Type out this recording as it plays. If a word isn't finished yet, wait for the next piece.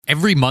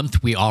Every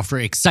month, we offer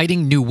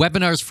exciting new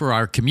webinars for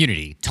our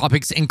community.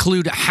 Topics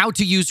include how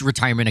to use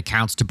retirement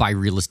accounts to buy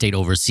real estate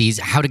overseas,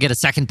 how to get a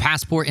second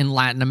passport in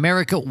Latin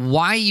America,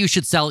 why you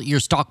should sell your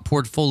stock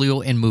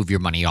portfolio and move your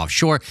money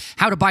offshore,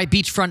 how to buy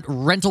beachfront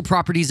rental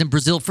properties in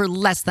Brazil for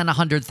less than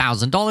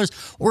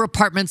 $100,000, or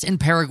apartments in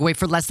Paraguay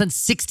for less than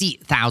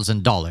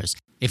 $60,000.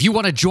 If you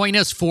want to join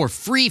us for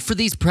free for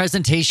these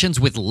presentations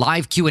with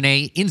live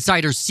Q&A,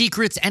 insider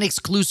secrets, and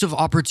exclusive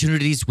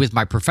opportunities with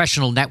my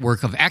professional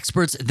network of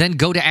experts, then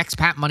go to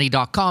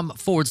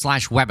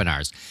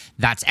expatmoney.com/webinars.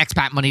 That's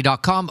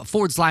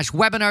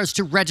expatmoney.com/webinars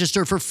to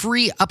register for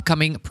free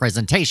upcoming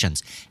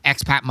presentations.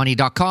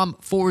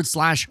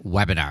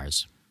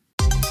 expatmoney.com/webinars.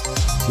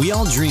 We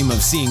all dream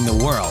of seeing the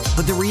world,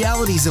 but the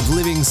realities of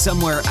living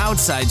somewhere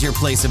outside your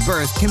place of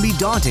birth can be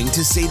daunting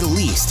to say the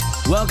least.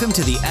 Welcome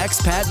to the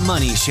Expat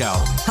Money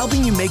Show,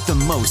 helping you make the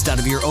most out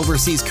of your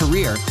overseas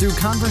career through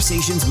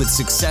conversations with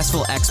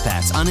successful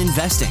expats on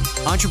investing,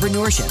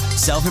 entrepreneurship,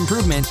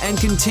 self-improvement, and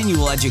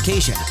continual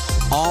education,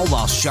 all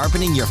while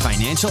sharpening your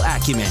financial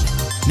acumen.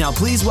 Now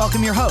please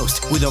welcome your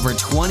host, with over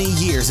 20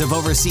 years of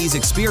overseas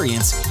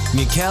experience,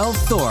 Mikkel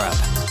Thorup.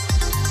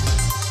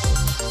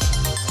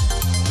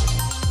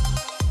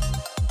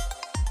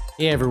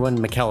 Hey everyone,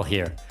 Mikkel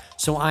here.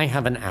 So I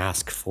have an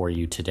ask for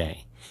you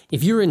today.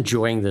 If you're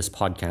enjoying this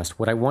podcast,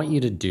 what I want you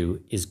to do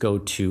is go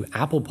to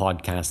Apple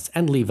Podcasts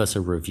and leave us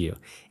a review.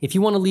 If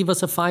you want to leave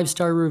us a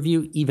 5-star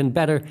review, even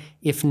better.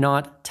 If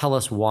not, tell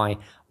us why.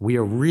 We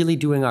are really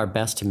doing our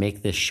best to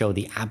make this show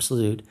the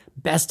absolute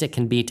best it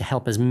can be to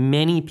help as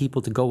many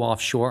people to go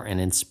offshore and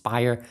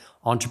inspire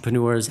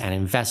entrepreneurs and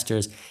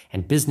investors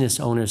and business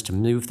owners to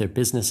move their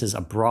businesses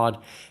abroad.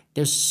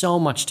 There's so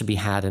much to be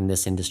had in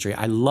this industry.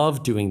 I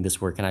love doing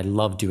this work and I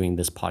love doing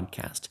this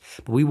podcast.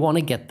 But we want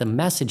to get the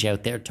message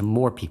out there to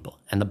more people.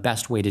 And the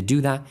best way to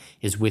do that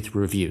is with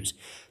reviews.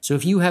 So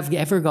if you have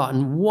ever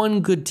gotten one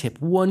good tip,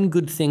 one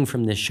good thing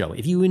from this show,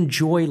 if you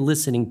enjoy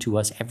listening to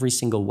us every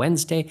single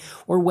Wednesday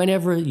or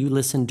whenever you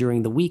listen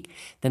during the week,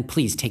 then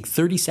please take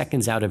 30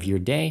 seconds out of your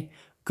day,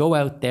 go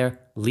out there,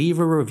 leave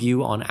a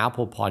review on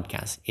Apple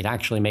Podcasts. It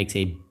actually makes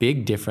a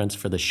big difference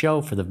for the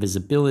show, for the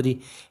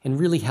visibility, and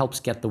really helps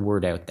get the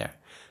word out there.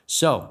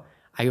 So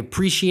I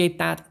appreciate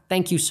that.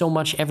 Thank you so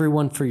much,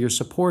 everyone, for your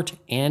support,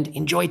 and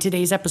enjoy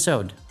today's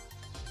episode.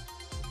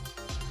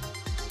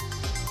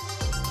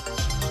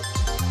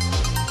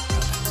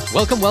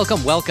 Welcome.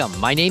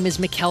 My name is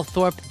Mikkel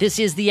Thorup. This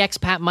is the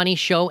Expat Money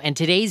Show, and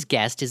today's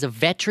guest is a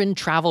veteran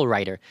travel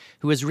writer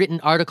who has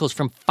written articles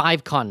from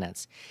 5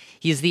 continents.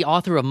 He is the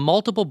author of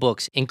multiple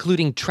books,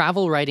 including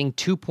Travel Writing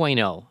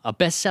 2.0, a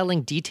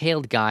best-selling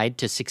detailed guide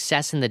to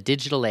success in the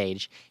digital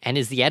age, and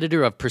is the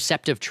editor of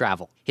Perceptive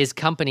Travel. His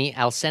company,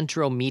 Al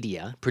Centro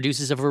Media,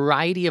 produces a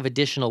variety of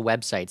additional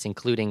websites,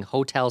 including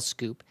Hotel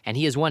Scoop, and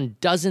he has won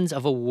dozens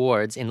of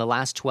awards in the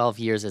last 12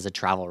 years as a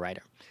travel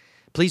writer.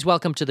 Please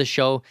welcome to the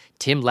show,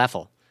 Tim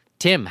Leffel.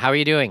 Tim, how are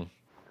you doing?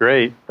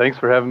 Great. Thanks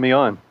for having me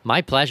on.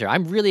 My pleasure.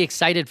 I'm really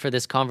excited for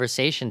this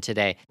conversation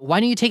today. Why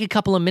don't you take a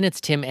couple of minutes,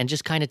 Tim, and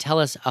just kind of tell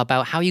us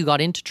about how you got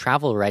into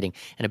travel writing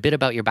and a bit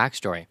about your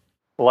backstory.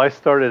 Well, I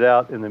started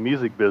out in the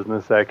music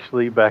business,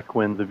 actually, back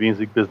when the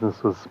music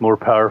business was more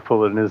powerful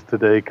than it is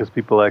today because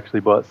people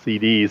actually bought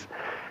CDs.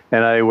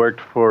 And I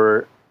worked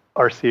for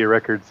RCA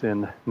Records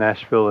in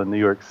Nashville and New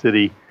York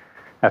City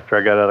after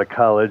I got out of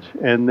college.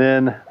 And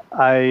then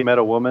I met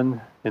a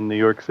woman in New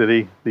York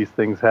City. These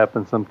things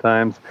happen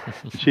sometimes.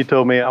 She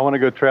told me, I want to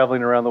go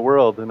traveling around the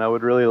world, and I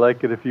would really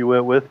like it if you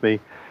went with me.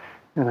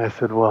 And I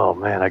said, well,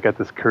 man, I got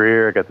this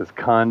career, I got this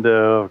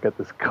condo, I've got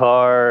this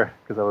car,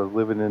 because I was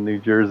living in New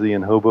Jersey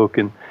and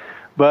Hoboken.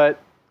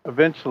 But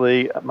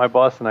eventually, my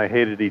boss and I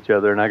hated each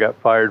other, and I got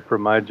fired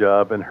from my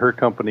job, and her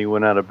company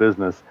went out of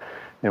business.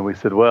 And we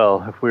said,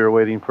 well, if we were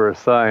waiting for a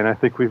sign, I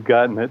think we've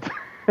gotten it.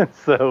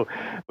 So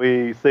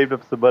we saved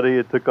up some money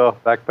and took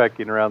off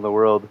backpacking around the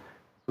world.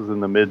 This was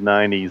in the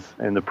mid-'90s,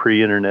 in the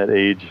pre-internet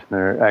age.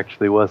 There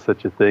actually was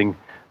such a thing.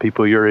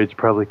 People your age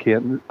probably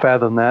can't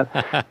fathom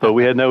that. But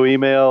we had no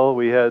email.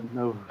 We had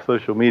no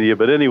social media.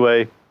 But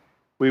anyway,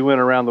 we went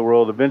around the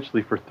world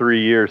eventually for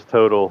 3 years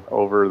total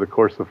over the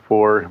course of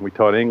 4. We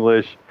taught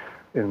English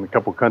in a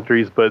couple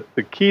countries. But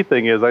the key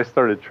thing is I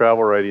started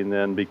travel writing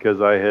then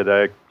because I had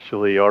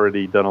actually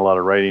already done a lot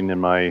of writing in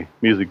my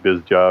music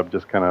biz job,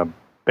 just kind of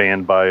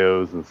band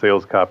bios and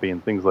sales copy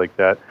and things like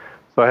that.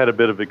 So I had a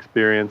bit of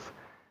experience,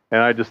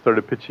 and I just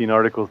started pitching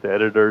articles to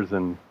editors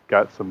and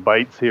got some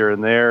bites here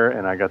and there,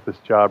 and I got this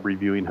job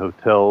reviewing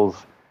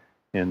hotels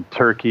in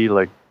Turkey,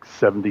 like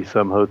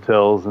 70-some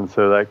hotels, and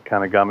so that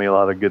kind of got me a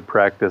lot of good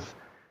practice.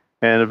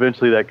 And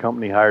eventually that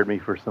company hired me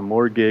for some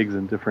more gigs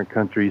in different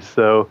countries.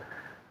 So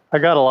I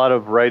got a lot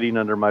of writing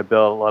under my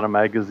belt, a lot of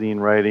magazine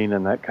writing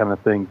and that kind of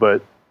thing.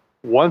 But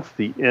once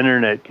the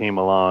internet came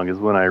along is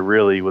when I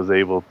really was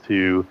able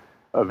to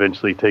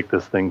eventually take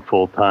this thing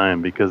full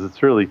time, because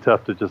it's really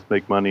tough to just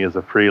make money as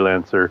a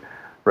freelancer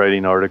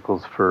writing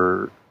articles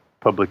for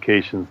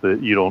publications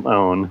that you don't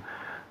own.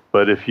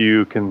 But if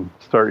you can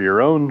start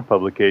your own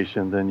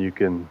publication, then you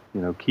can,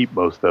 keep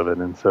most of it.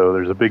 And so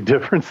there's a big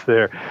difference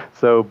there.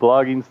 So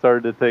blogging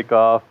started to take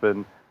off,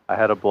 and I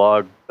had a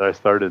blog that I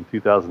started in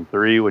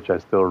 2003, which I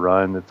still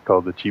run. It's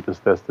called the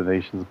Cheapest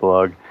Destinations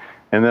blog.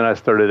 And then I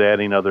started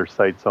adding other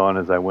sites on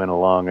as I went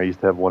along. I used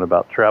to have one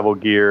about travel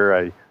gear.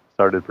 I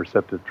started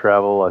Perceptive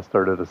Travel. I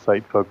started a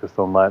site focused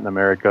on Latin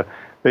America,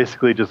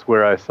 basically just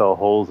where I saw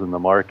holes in the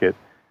market.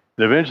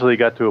 It eventually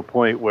got to a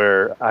point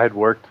where I had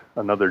worked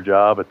another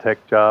job, a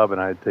tech job, and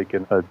I had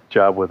taken a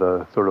job with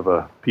a sort of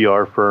a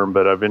PR firm,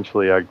 but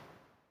eventually I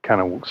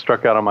kind of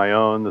struck out on my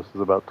own. This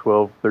was about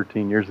 12,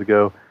 13 years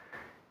ago.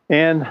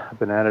 And I've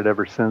been at it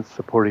ever since,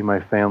 supporting my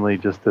family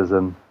just as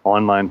an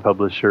online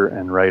publisher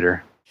and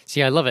writer.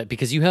 See, I love it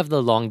because you have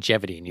the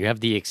longevity and you have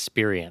the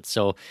experience.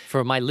 So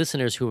for my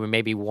listeners who are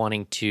maybe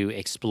wanting to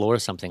explore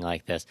something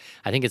like this,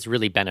 I think it's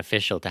really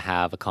beneficial to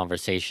have a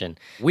conversation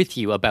with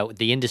you about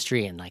the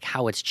industry and like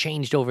how it's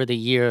changed over the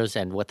years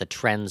and what the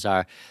trends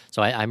are.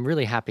 So I'm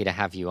really happy to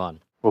have you on.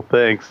 Well,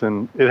 thanks.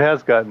 And it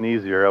has gotten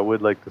easier. I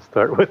would like to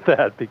start with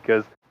that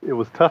because it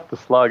was tough to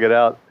slog it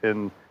out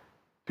in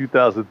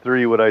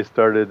 2003 when I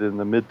started in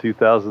the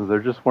mid-2000s. There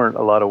just weren't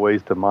a lot of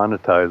ways to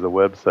monetize a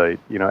website.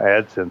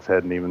 AdSense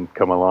hadn't even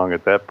come along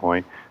at that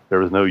point. There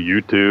was no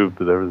YouTube,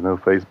 there was no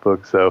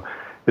Facebook. So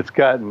it's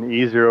gotten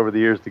easier over the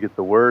years to get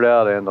the word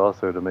out and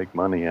also to make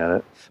money at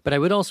it. But I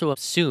would also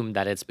assume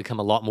that it's become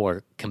a lot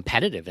more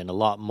competitive and a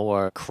lot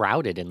more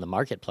crowded in the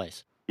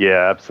marketplace.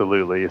 Yeah,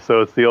 absolutely.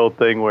 So it's the old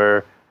thing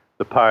where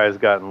the pie has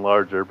gotten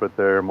larger, but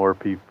there are more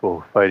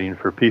people fighting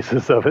for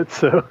pieces of it.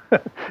 So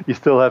you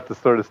still have to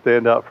sort of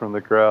stand out from the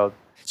crowd.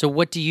 So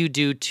what do you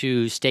do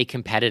to stay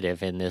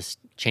competitive in this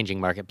changing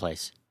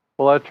marketplace?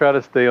 Well, I try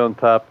to stay on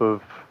top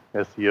of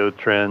SEO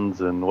trends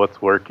and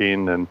what's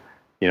working and,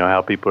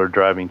 how people are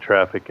driving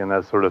traffic and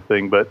that sort of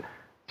thing. But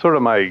sort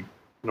of my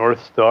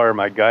North Star,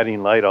 my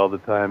guiding light all the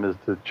time is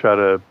to try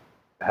to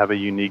have a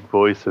unique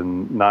voice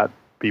and not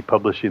be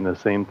publishing the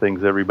same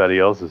things everybody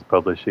else is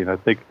publishing. I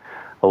think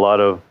a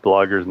lot of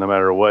bloggers, no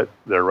matter what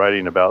they're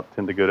writing about,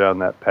 tend to go down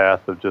that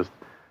path of just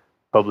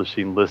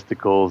publishing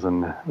listicles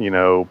and,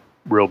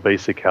 real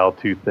basic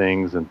how-to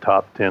things and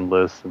top 10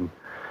 lists.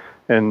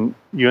 And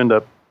you end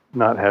up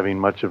not having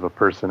much of a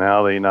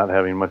personality, not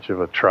having much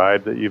of a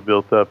tribe that you've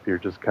built up. You're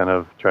just kind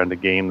of trying to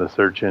game the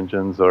search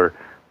engines or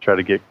try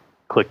to get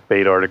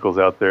clickbait articles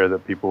out there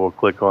that people will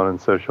click on in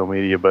social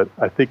media. But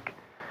I think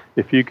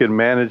if you can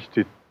manage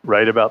to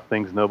write about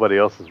things nobody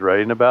else is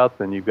writing about,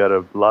 then you've got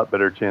a lot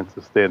better chance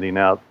of standing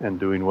out and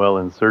doing well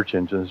in search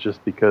engines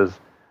just because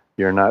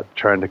you're not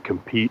trying to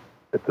compete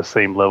at the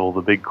same level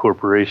the big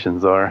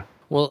corporations are.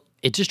 Well,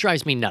 it just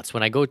drives me nuts.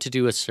 When I go to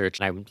do a search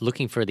and I'm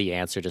looking for the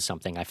answer to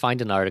something, I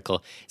find an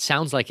article, it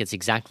sounds like it's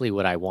exactly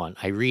what I want.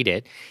 I read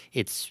it,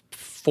 it's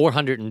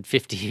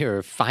 450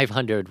 or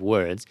 500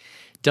 words,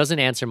 doesn't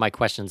answer my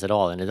questions at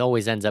all. And it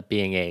always ends up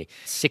being a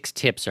 6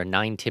 tips or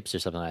 9 tips or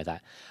something like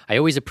that. I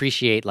always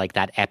appreciate like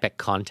that epic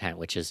content,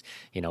 which is,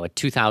 a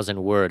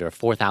 2,000 word or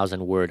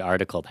 4,000 word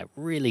article that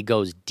really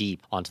goes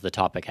deep onto the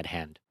topic at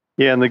hand.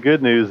 Yeah, and the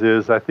good news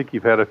is I think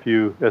you've had a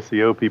few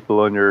SEO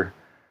people on your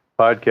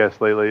podcast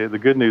lately. The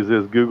good news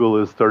is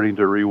Google is starting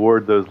to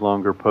reward those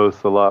longer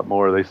posts a lot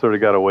more. They sort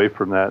of got away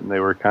from that and they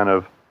were kind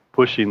of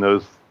pushing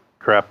those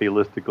crappy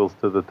listicles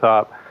to the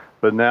top.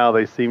 But now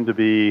they seem to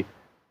be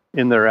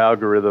in their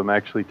algorithm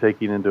actually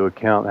taking into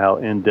account how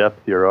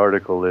in-depth your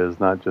article is,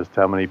 not just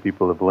how many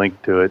people have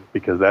linked to it,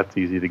 because that's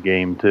easy to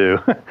game too.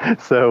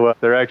 So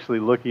they're actually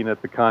looking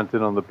at the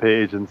content on the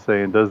page and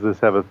saying, does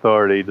this have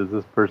authority? Does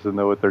this person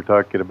know what they're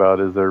talking about?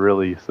 Is there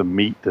really some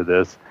meat to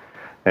this?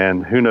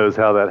 And who knows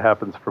how that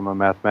happens from a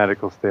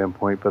mathematical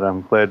standpoint, but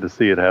I'm glad to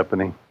see it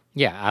happening.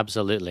 Yeah,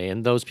 absolutely.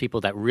 And those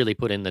people that really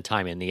put in the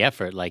time and the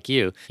effort, like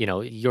you,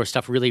 your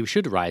stuff really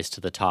should rise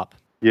to the top.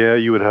 Yeah,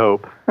 you would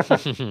hope.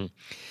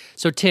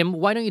 So, Tim,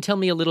 why don't you tell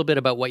me a little bit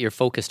about what you're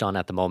focused on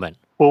at the moment?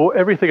 Well,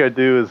 everything I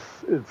do is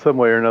in some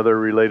way or another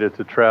related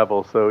to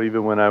travel. So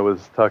even when I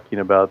was talking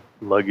about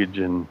luggage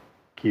and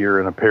gear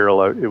and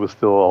apparel, it was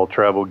still all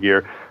travel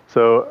gear.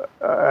 So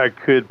I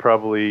could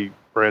probably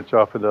branch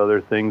off into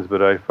other things,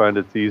 but I find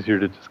it's easier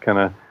to just kind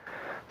of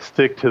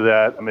stick to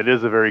that. I mean, it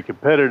is a very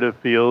competitive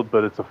field,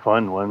 but it's a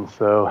fun one.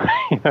 So,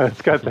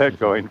 it's got that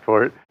going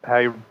for it.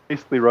 I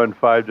basically run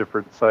 5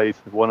 different sites.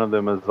 One of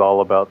them is all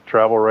about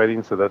travel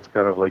writing. So that's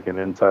kind of like an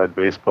inside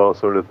baseball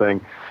sort of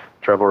thing,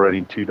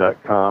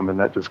 travelwriting2.com. And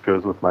that just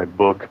goes with my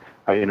book.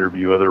 I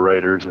interview other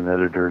writers and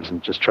editors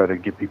and just try to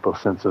give people a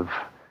sense of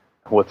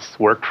what's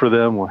worked for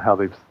them, how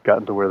they've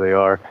gotten to where they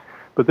are.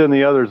 But then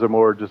the others are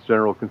more just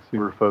general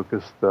consumer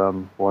focused.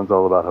 One's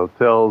all about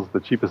hotels. The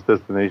Cheapest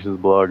Destinations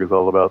blog is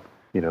all about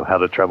how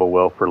to travel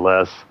well for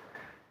less.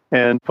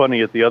 And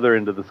funny, at the other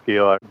end of the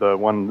scale, the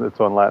one that's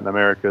on Latin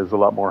America is a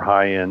lot more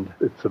high end.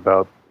 It's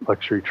about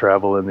luxury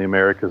travel in the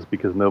Americas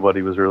because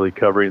nobody was really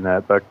covering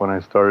that back when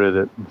I started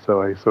it. And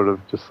so I sort of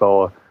just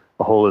saw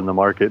a hole in the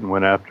market and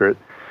went after it.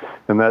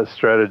 And that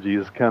strategy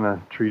has kind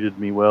of treated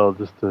me well,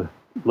 just to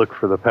look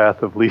for the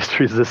path of least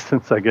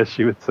resistance, I guess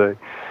you would say.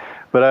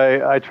 But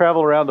I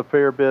travel around a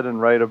fair bit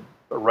and write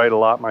write a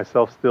lot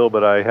myself still,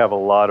 but I have a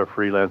lot of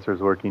freelancers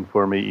working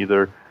for me,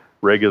 either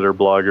regular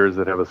bloggers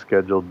that have a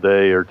scheduled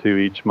day or two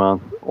each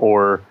month,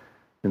 or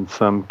in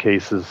some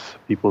cases,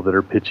 people that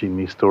are pitching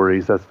me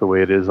stories. That's the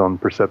way it is on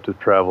Perceptive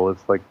Travel.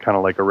 It's like kind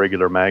of like a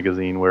regular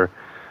magazine where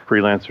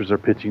freelancers are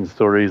pitching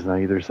stories, and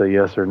I either say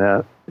yes or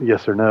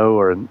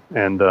no,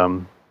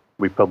 and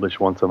we publish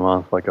once a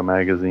month like a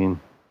magazine.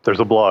 There's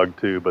a blog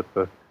too, but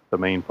the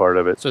main part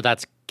of it. So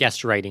that's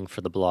guest writing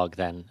for the blog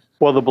then?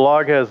 Well, the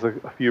blog has a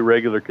few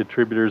regular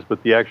contributors,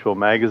 but the actual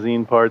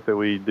magazine part that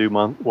we do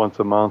once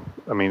a month,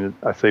 I mean,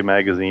 I say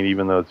magazine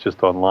even though it's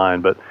just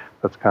online, but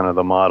that's kind of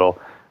the model.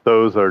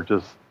 Those are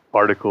just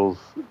articles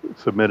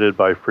submitted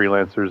by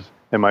freelancers,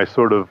 and my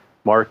sort of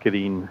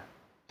marketing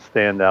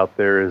standout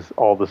there is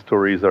all the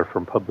stories are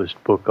from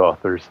published book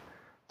authors.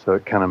 So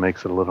it kind of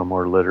makes it a little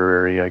more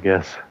literary, I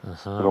guess,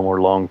 a little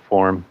more long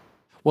form.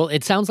 Well,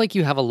 it sounds like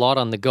you have a lot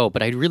on the go,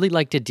 but I'd really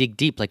like to dig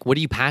deep. Like, what are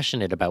you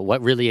passionate about?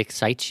 What really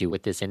excites you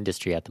with this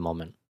industry at the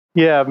moment?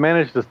 Yeah, I've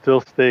managed to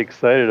still stay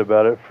excited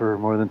about it for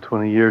more than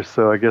 20 years,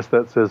 so I guess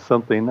that says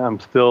something. I'm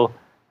still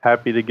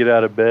happy to get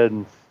out of bed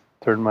and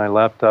turn my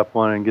laptop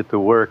on and get to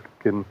work.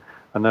 And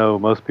I know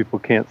most people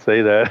can't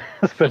say that,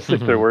 especially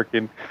if they're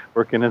working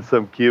in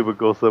some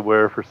cubicle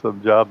somewhere for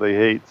some job they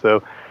hate.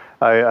 So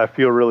I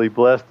feel really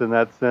blessed in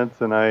that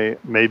sense, and I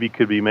maybe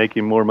could be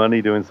making more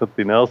money doing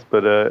something else,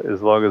 but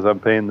as long as I'm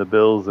paying the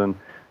bills and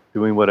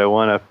doing what I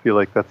want, I feel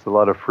like that's a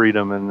lot of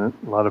freedom, and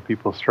a lot of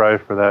people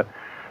strive for that.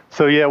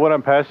 So yeah, what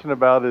I'm passionate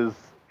about is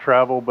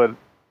travel, but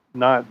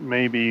not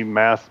maybe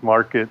mass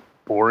market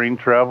boring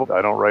travel.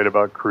 I don't write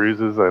about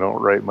cruises. I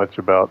don't write much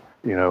about,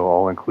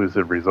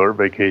 all-inclusive resort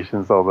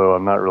vacations, although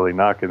I'm not really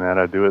knocking that.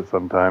 I do it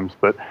sometimes,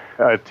 but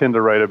I tend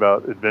to write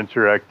about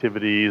adventure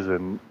activities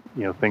and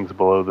things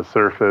below the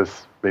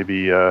surface,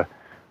 maybe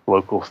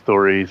local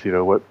stories,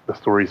 what the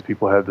stories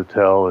people have to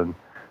tell, and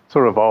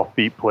sort of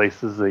offbeat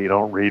places that you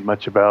don't read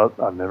much about.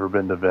 I've never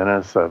been to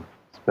Venice. I've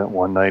spent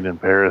one night in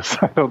Paris.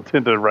 I don't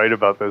tend to write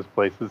about those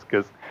places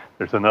because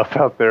there's enough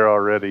out there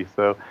already.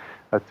 So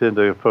I tend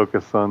to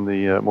focus on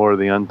the more of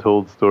the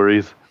untold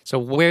stories. So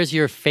where's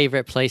your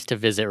favorite place to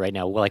visit right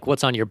now? Like,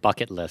 what's on your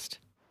bucket list?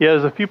 Yeah,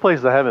 there's a few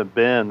places I haven't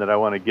been that I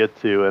want to get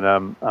to, and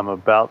I'm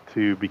about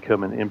to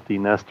become an empty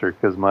nester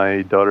because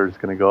my daughter's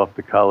going to go off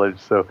to college,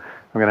 so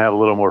I'm going to have a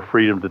little more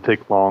freedom to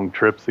take long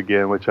trips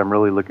again, which I'm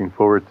really looking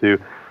forward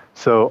to.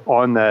 So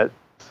on that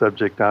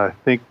subject, I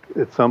think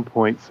at some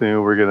point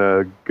soon we're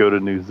going to go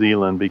to New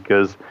Zealand,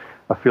 because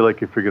I feel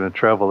like if you're going to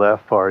travel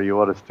that far, you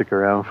ought to stick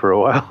around for a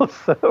while.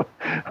 So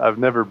I've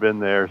never been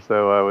there,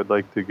 so I would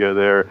like to go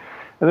there.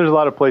 And there's a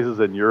lot of places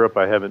in Europe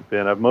I haven't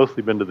been. I've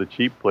mostly been to the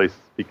cheap places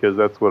because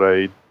that's what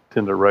I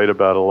tend to write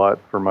about a lot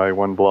for my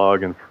one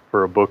blog and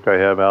for a book I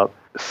have out.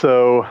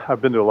 So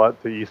I've been to a lot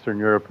to Eastern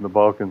Europe and the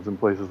Balkans and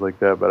places like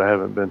that, but I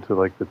haven't been to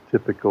like the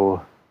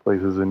typical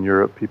places in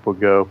Europe people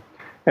go.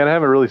 And I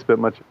haven't really spent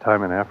much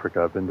time in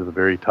Africa. I've been to the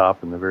very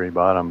top and the very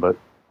bottom, but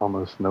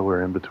almost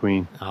nowhere in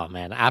between. Oh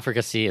man,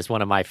 Africa Sea is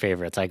one of my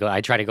favorites. I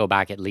try to go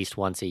back at least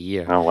once a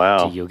year. Oh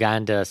wow. To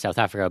Uganda, South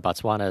Africa,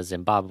 Botswana,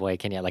 Zimbabwe,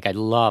 Kenya. Like, I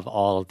love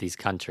all of these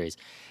countries.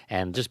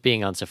 And just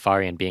being on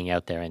safari and being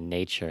out there in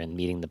nature and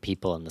meeting the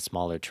people and the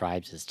smaller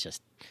tribes is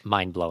just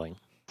mind-blowing.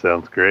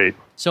 Sounds great.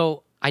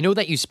 So I know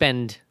that you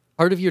spend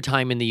part of your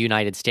time in the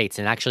United States,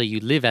 and actually you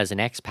live as an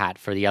expat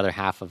for the other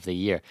half of the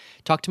year.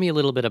 Talk to me a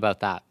little bit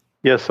about that.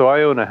 Yeah, so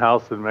I own a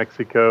house in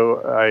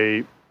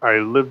Mexico. I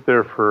lived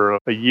there for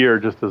a year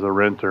just as a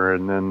renter,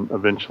 and then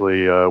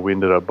eventually we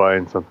ended up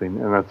buying something,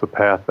 and that's a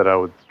path that I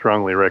would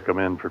strongly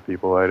recommend for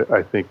people.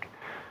 I think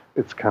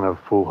it's kind of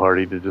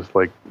foolhardy to just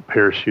like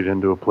parachute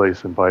into a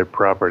place and buy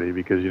property,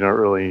 because you don't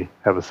really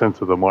have a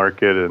sense of the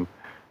market and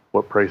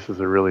what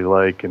prices are really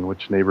like and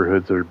which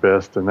neighborhoods are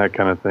best and that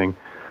kind of thing.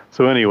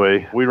 So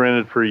anyway, we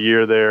rented for a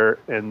year there,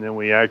 and then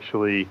we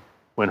actually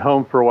went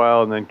home for a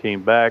while and then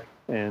came back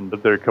and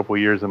lived there a couple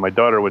of years. And my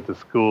daughter went to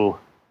school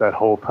that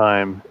whole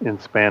time in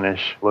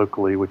Spanish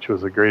locally, which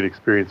was a great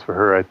experience for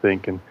her, I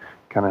think, and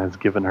kind of has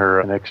given her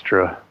an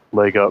extra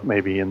leg up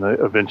maybe in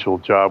the eventual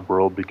job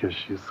world because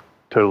she's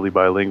totally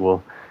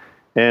bilingual.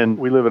 And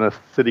we live in a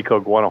city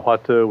called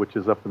Guanajuato, which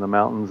is up in the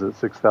mountains at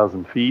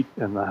 6,000 feet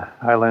in the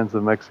highlands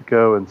of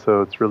Mexico. And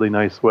so it's really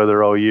nice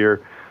weather all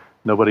year.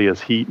 Nobody has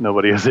heat,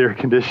 nobody has air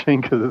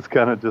conditioning because it's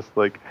kind of just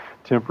like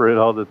temperate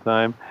all the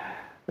time.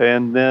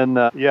 And then,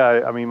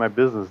 my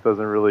business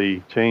doesn't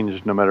really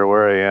change no matter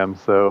where I am.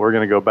 So we're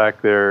going to go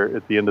back there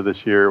at the end of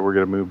this year. We're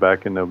going to move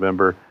back in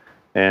November,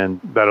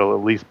 and that'll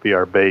at least be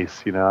our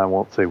base. I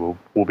won't say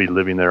we'll be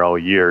living there all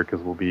year,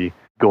 because we'll be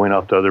going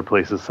off to other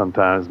places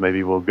sometimes.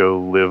 Maybe we'll go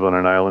live on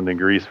an island in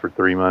Greece for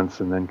 3 months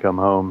and then come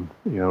home,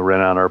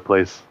 rent out our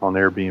place on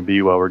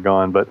Airbnb while we're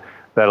gone. But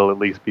that'll at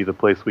least be the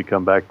place we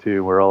come back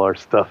to where all our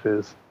stuff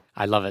is.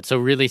 I love it. So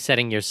really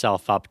setting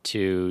yourself up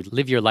to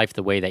live your life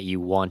the way that you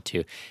want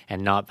to,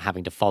 and not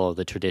having to follow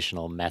the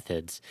traditional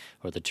methods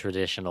or the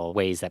traditional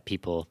ways that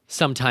people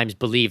sometimes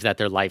believe that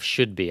their life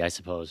should be, I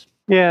suppose.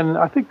 Yeah, and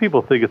I think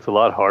people think it's a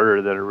lot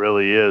harder than it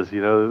really is.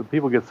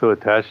 People get so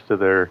attached to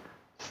their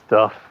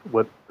stuff,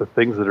 what the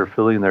things that are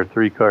filling their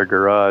 3-car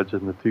garage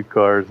and the 2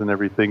 cars and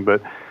everything.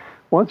 But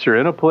once you're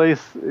in a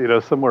place,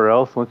 somewhere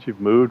else, once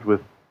you've moved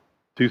with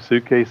 2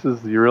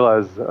 suitcases, you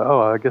realize,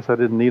 oh, I guess I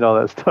didn't need all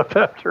that stuff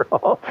after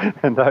all.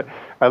 And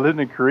I lived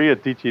in Korea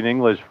teaching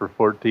English for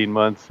 14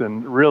 months,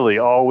 and really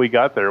all we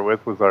got there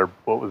with was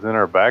what was in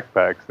our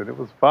backpacks, and it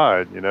was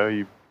fine.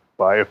 You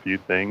buy a few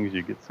things,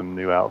 you get some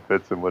new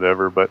outfits and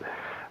whatever, but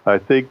I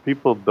think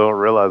people don't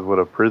realize what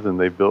a prison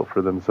they built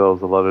for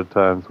themselves a lot of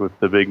times with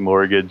the big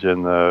mortgage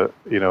and the,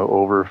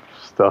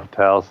 overstuffed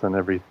house and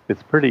everything.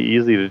 It's pretty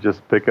easy to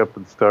just pick up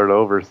and start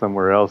over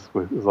somewhere else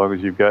as long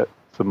as you've got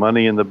some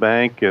money in the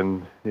bank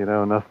and,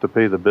 enough to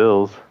pay the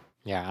bills.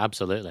 Yeah,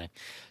 absolutely.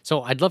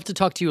 So I'd love to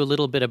talk to you a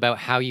little bit about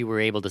how you were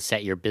able to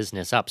set your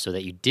business up so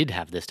that you did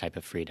have this type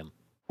of freedom.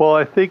 Well,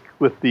 I think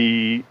with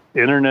the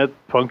internet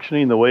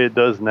functioning the way it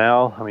does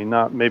now, I mean,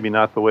 maybe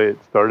not the way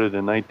it started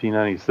in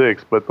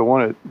 1996, but the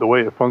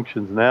way it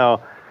functions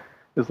now,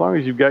 as long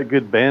as you've got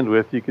good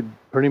bandwidth, you could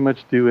pretty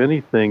much do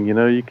anything.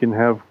 You can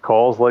have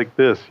calls like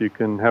this. You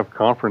can have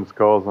conference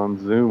calls on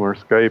Zoom or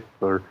Skype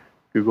or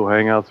Google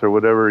Hangouts or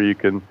whatever. You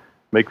can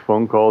make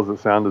phone calls that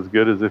sound as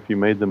good as if you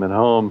made them at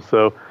home.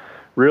 So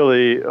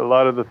really, a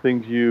lot of the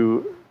things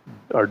you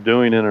are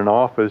doing in an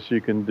office, you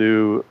can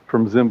do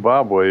from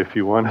Zimbabwe if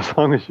you want, as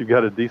long as you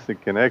got a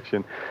decent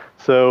connection.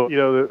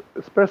 So,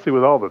 especially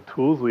with all the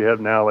tools we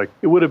have now, like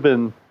it would have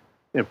been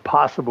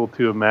impossible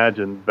to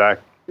imagine back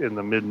in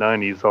the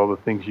mid-90s all the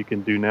things you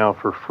can do now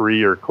for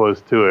free or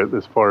close to it,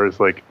 as far as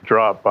like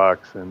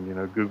Dropbox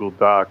and, Google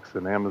Docs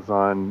and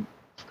Amazon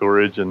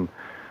storage and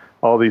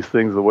all these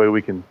things, the way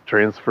we can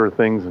transfer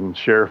things and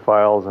share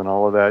files and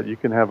all of that. You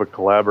can have a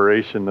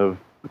collaboration of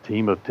a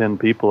team of 10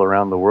 people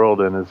around the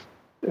world,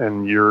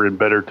 and you're in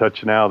better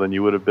touch now than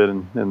you would have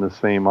been in the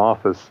same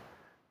office,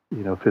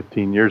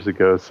 15 years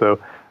ago. So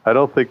I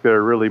don't think there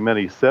are really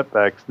many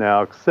setbacks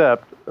now,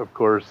 except, of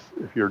course,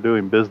 if you're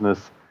doing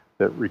business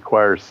that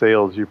requires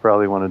sales, you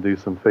probably want to do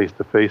some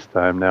face-to-face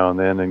time now and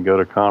then and go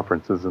to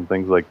conferences and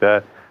things like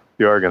that.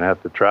 You are going to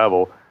have to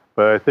travel.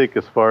 But I think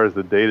as far as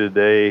the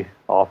day-to-day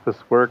office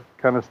work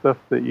kind of stuff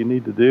that you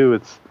need to do,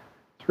 it's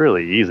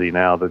really easy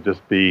now to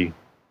just be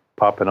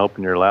popping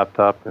open your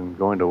laptop and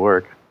going to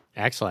work.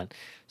 Excellent.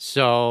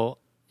 So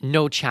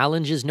no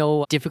challenges,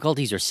 no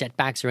difficulties or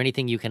setbacks or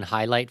anything you can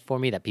highlight for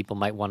me that people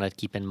might want to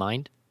keep in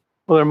mind?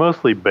 Well, they're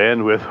mostly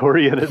bandwidth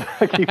oriented.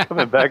 I keep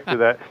coming back to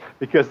that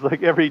because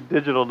like every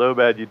digital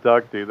nomad you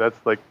talk to, that's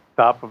like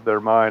top of their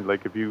mind.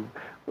 Like if you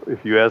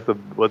ask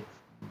them what's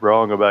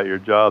wrong about your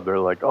job, they're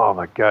like, oh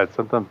my God,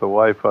 sometimes the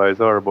Wi-Fi is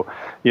horrible.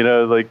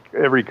 Like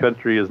every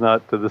country is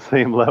not to the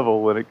same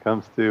level when it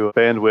comes to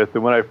bandwidth.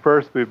 And when I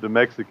first moved to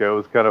Mexico, it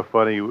was kind of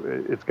funny.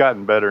 It's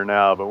gotten better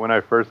now, but when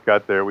I first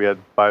got there, we had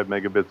 5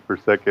 megabits per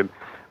second,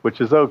 which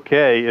is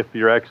okay if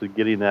you're actually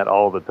getting that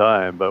all the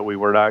time, but we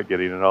were not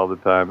getting it all the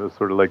time. It was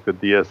sort of like the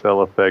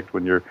DSL effect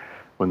when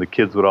the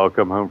kids would all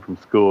come home from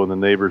school and the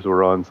neighbors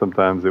were on,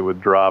 sometimes it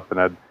would drop and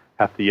I'd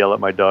have to yell at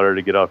my daughter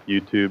to get off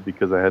YouTube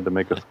because I had to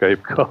make a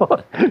Skype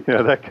call,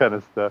 that kind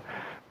of stuff.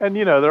 And,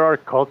 there are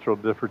cultural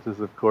differences,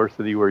 of course,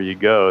 anywhere you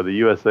go. The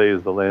USA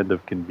is the land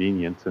of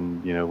convenience,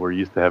 and, we're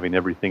used to having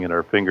everything at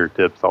our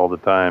fingertips all the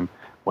time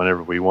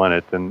whenever we want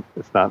it, and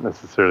it's not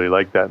necessarily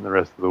like that in the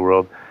rest of the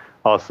world.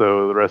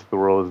 Also, the rest of the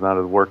world is not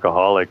as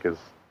workaholic as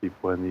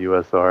people in the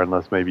U.S. are,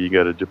 unless maybe you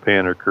go to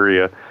Japan or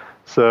Korea.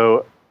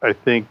 So I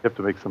think you have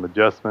to make some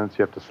adjustments.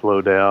 You have to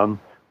slow down,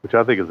 which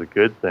I think is a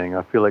good thing.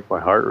 I feel like my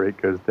heart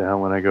rate goes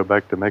down when I go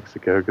back to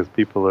Mexico because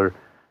people are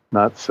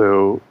not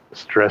so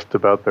stressed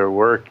about their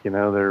work.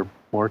 They're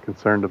more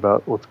concerned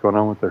about what's going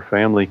on with their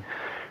family,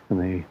 and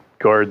they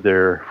guard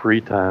their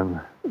free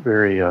time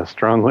very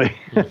strongly.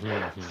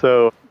 Mm-hmm.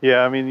 So, yeah,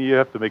 I mean, you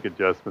have to make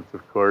adjustments,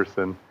 of course.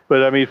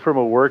 But I mean, from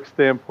a work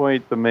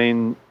standpoint, the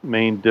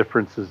main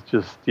difference is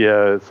just,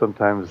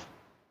 sometimes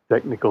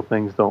technical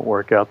things don't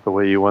work out the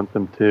way you want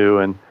them to.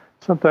 And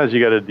sometimes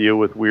you got to deal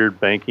with weird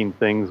banking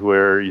things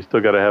where you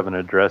still got to have an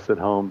address at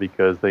home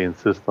because they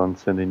insist on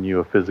sending you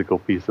a physical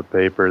piece of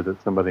paper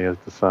that somebody has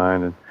to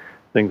sign and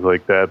things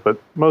like that. But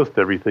most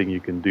everything you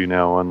can do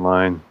now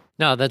online.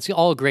 No, that's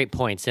all great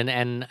points,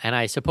 and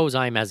I suppose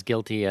I'm as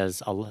guilty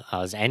as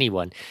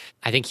anyone.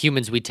 I think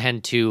humans, we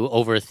tend to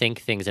overthink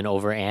things and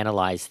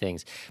overanalyze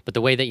things, but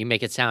the way that you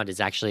make it sound is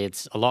actually,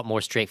 it's a lot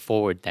more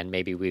straightforward than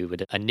maybe we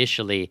would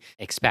initially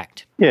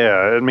expect. Yeah,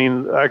 I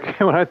mean,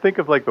 when I think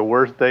of like the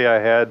worst day I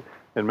had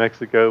in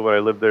Mexico when I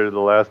lived there the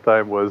last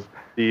time was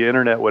the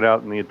internet went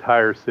out in the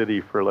entire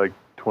city for like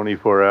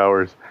 24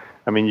 hours.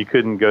 I mean, you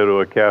couldn't go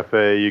to a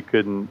cafe, you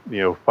couldn't,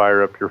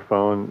 fire up your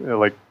phone.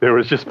 Like, there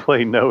was just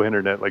plain no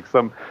internet, like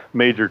some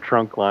major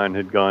trunk line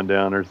had gone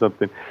down or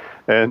something.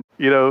 And,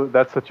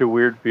 that's such a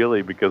weird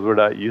feeling because we're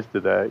not used to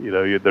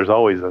that. There's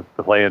always a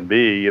plan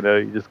B, you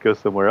just go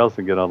somewhere else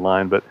and get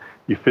online, but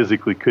you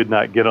physically could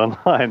not get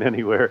online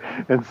anywhere.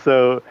 And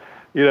so,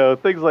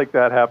 things like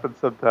that happen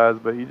sometimes,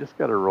 but you just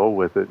got to roll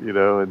with it,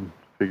 and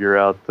figure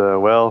out,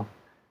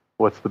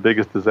 what's the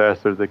biggest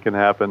disaster that can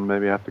happen?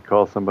 Maybe I have to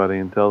call somebody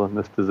and tell them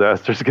this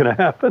disaster is going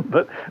to happen,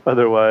 but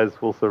otherwise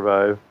we'll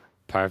survive.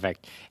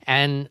 Perfect.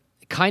 And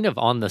kind of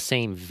on the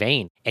same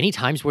vein, any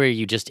times where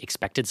you just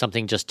expected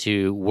something just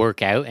to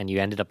work out and you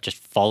ended up just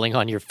falling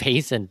on your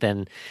face and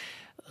then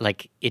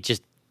like it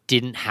just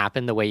didn't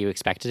happen the way you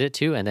expected it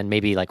to? And then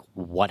maybe like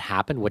what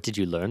happened? What did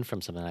you learn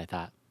from something like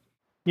that?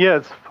 Yeah,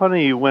 it's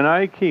funny. When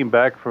I came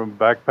back from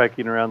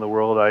backpacking around the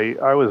world,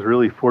 I was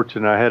really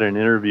fortunate. I had an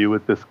interview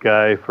with this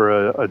guy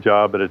for a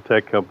job at a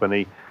tech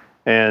company,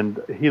 and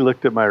he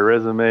looked at my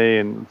resume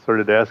and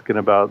started asking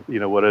about,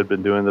 what I'd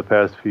been doing the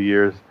past few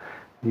years.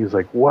 He was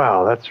like,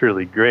 wow, that's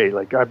really great.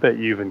 Like, I bet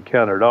you've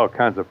encountered all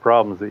kinds of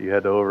problems that you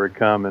had to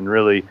overcome and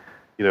really,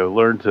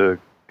 learn to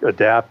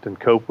adapt and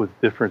cope with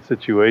different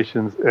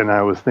situations. And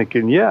I was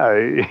thinking,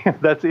 yeah,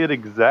 that's it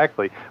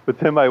exactly. But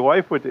then my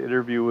wife went to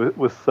interview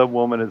with some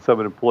woman at some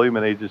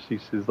employment agency.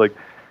 She's like,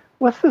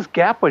 what's this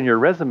gap on your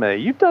resume?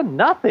 You've done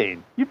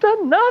nothing. You've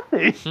done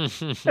nothing.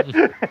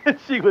 And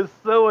she was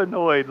so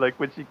annoyed, like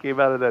when she came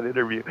out of that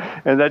interview.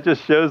 And that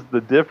just shows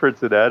the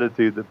difference in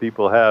attitude that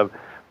people have.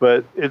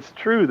 But it's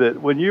true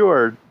that when you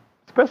are,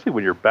 especially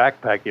when you're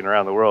backpacking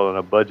around the world on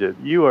a budget,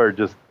 you're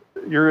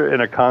in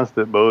a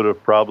constant mode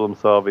of problem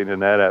solving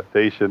and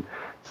adaptation.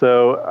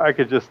 So I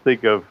could just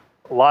think of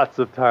lots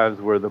of times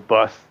where the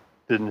bus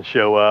didn't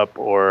show up,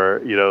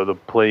 or, the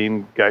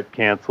plane got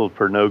canceled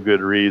for no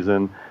good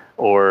reason,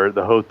 or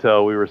the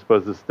hotel we were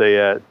supposed to stay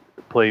at,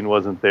 the plane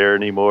wasn't there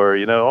anymore.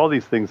 All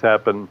these things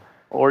happen,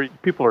 or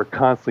people are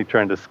constantly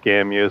trying to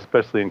scam you,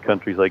 especially in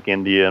countries like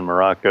India and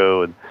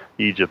Morocco and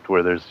Egypt,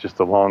 where there's just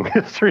a long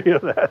history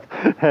of that.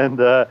 And,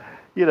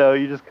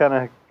 you just kind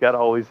of got to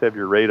always have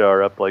your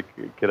radar up, like,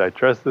 can I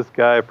trust this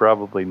guy?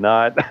 Probably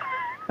not.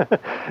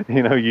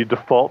 You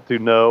default to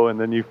no, and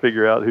then you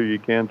figure out who you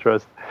can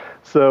trust.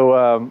 So,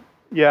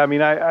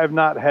 I've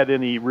not had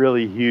any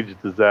really huge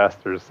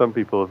disasters. Some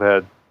people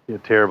have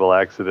had terrible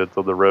accidents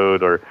on the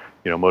road, or,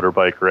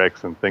 motorbike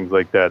wrecks and things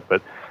like that.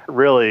 But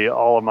really,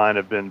 all of mine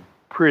have been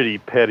pretty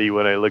petty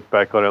when I look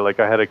back on it. Like,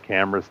 I had a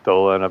camera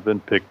stolen, I've been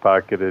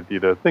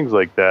pickpocketed, things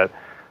like that.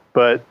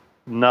 But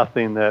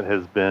nothing that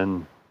has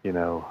been,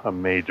 a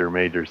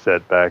major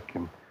setback.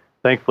 And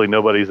thankfully,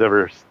 nobody's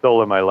ever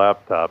stolen my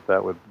laptop.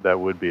 That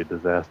would be a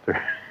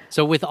disaster.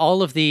 So with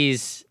all of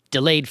these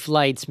delayed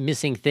flights,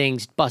 missing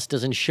things, bus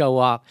doesn't show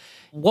up,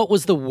 what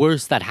was the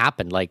worst that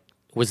happened? Like,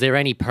 was there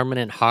any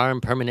permanent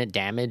harm, permanent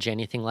damage,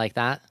 anything like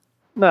that?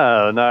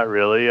 No, not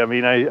really.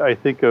 I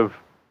think of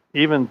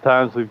even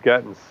times we've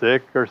gotten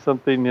sick or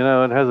something,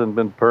 it hasn't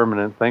been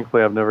permanent.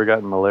 Thankfully, I've never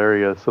gotten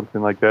malaria,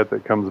 something like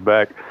that comes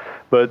back.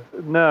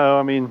 But no,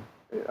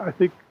 I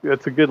think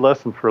that's a good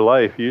lesson for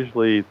life.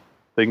 Usually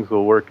things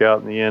will work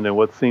out in the end, and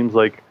what seems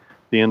like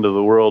the end of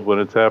the world when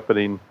it's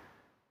happening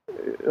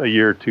a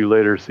year or two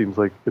later seems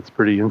like it's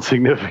pretty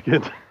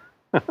insignificant.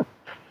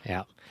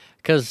 Yeah,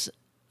 because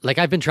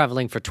I've been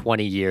traveling for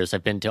 20 years.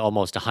 I've been to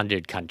almost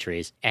 100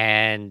 countries,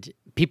 and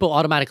people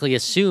automatically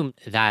assume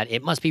that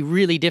it must be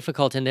really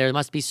difficult and there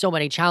must be so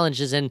many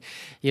challenges. And,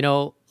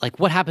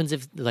 what happens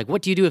if,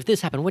 what do you do if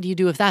this happened? What do you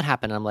do if that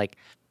happened? And I'm like,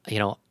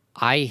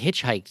 I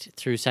hitchhiked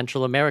through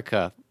Central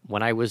America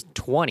when I was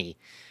 20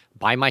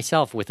 by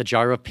myself with a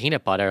jar of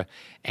peanut butter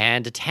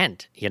and a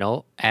tent,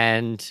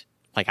 and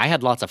I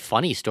had lots of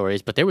funny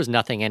stories, but there was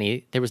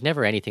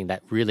never anything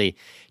that really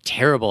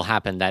terrible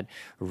happened that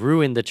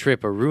ruined the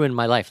trip or ruined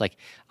my life.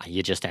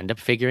 You just end up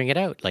figuring it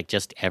out,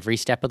 just every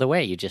step of the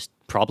way. You just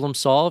problem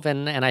solve,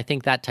 and I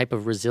think that type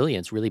of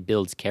resilience really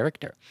builds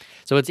character.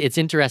 So it's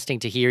interesting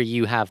to hear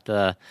you have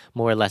the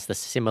more or less the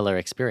similar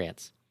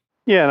experience.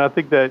 Yeah, and I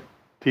think that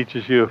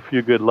teaches you a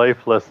few good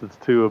life lessons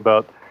too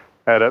about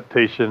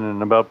adaptation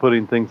and about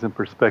putting things in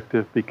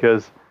perspective,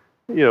 because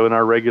in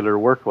our regular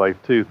work life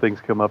too,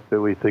 things come up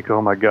that we think,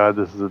 oh my God,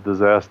 this is a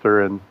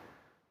disaster, and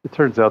it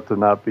turns out to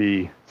not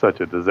be such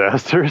a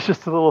disaster. It's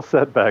just a little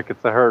setback.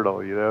 It's a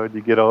hurdle, and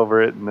you get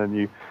over it, and then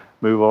you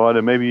move on,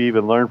 and maybe you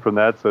even learn from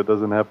that so it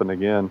doesn't happen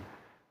again.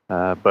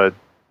 But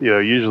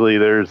usually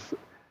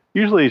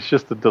it's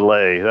just a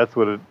delay. That's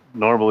what it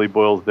normally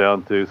boils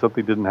down to.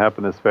 Something didn't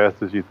happen as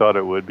fast as you thought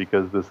it would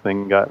because this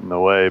thing got in the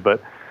way.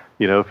 But,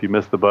 if you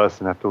miss the bus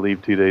and have to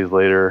leave 2 days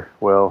later,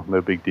 well,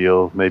 no big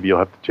deal. Maybe you'll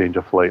have to change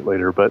a flight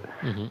later. But,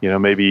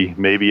 maybe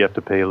you have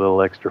to pay a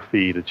little extra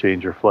fee to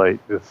change your flight.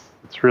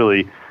 It's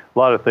really, a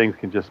lot of things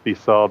can just be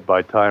solved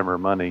by time or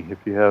money. If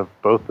you have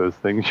both those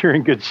things, you're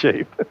in good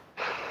shape.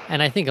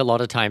 And I think a lot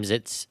of times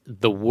it's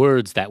the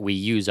words that we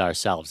use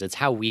ourselves. It's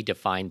how we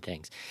define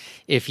things.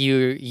 If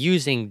you're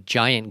using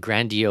giant,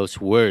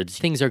 grandiose words,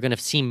 things are going to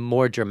seem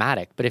more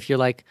dramatic. But if you're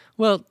like,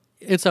 well,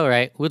 it's all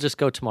right, we'll just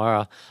go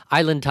tomorrow.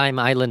 Island time,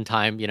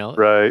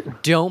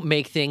 Right. Don't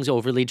make things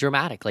overly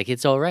dramatic.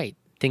 It's all right.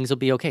 Things will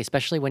be okay,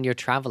 especially when you're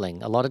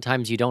traveling. A lot of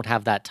times you don't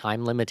have that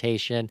time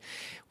limitation.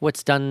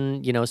 What's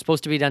done,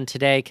 supposed to be done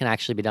today can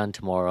actually be done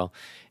tomorrow.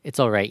 It's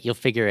all right. You'll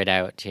figure it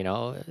out,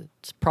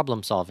 It's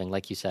problem solving,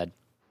 like you said.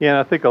 Yeah, and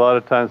I think a lot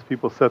of times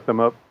people set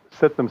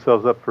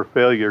themselves up for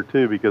failure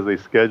too, because they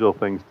schedule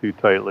things too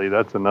tightly.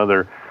 That's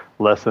another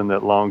lesson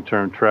that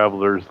long-term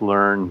travelers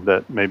learn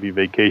that maybe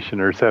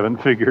vacationers haven't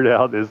figured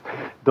out is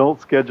don't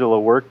schedule a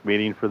work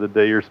meeting for the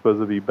day you're supposed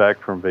to be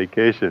back from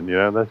vacation.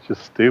 That's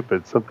just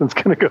stupid. Something's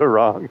going to go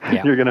wrong.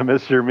 Yeah. You're going to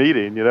miss your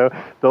meeting.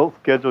 Don't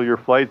schedule your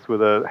flights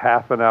with a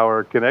half an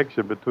hour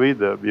connection between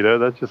them.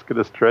 That's just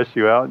going to stress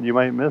you out and you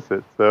might miss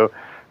it. So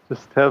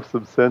just have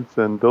some sense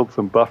and build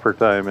some buffer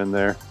time in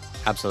there.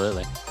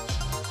 Absolutely.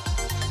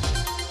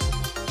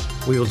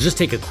 We will just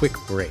take a quick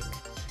break.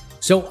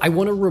 So I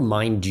want to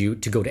remind you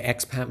to go to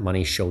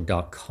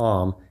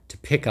expatmoneyshow.com to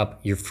pick up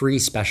your free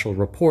special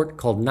report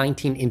called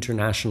 19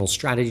 International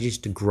Strategies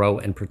to Grow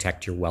and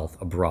Protect Your Wealth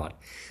Abroad.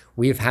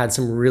 We have had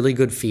some really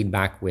good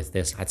feedback with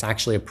this. It's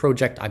actually a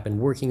project I've been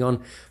working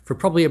on for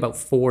probably about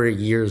 4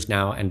 years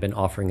now and been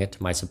offering it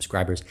to my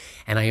subscribers.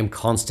 And I am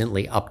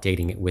constantly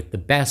updating it with the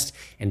best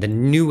and the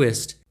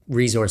newest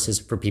resources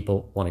for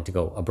people wanting to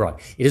go abroad.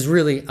 It is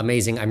really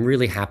amazing. I'm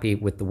really happy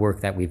with the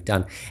work that we've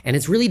done. And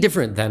it's really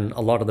different than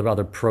a lot of the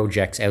other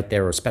projects out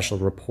there or special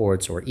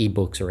reports or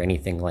ebooks or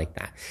anything like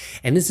that.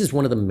 And this is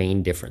one of the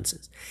main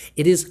differences.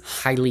 It is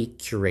highly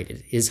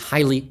curated. It is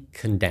highly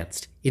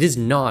condensed. It is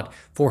not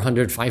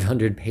 400,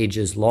 500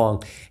 pages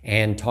long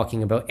and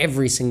talking about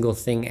every single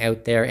thing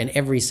out there and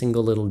every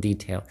single little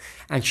detail.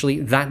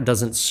 Actually, that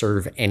doesn't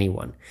serve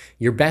anyone.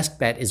 Your best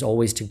bet is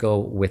always to go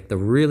with the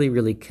really,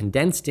 really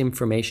condensed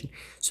information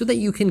so that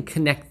you can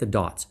connect the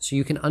dots, so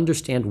you can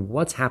understand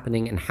what's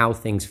happening and how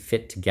things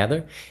fit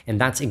together. And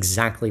that's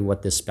exactly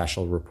what this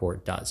special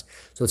report does.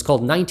 So it's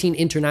called 19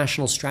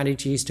 International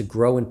Strategies to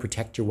Grow and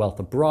Protect Your Wealth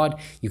Abroad.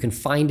 You can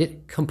find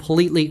it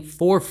completely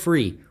for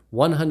free,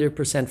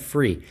 100%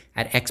 free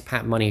at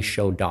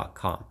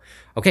expatmoneyshow.com.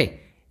 Okay,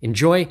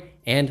 enjoy,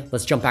 and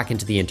let's jump back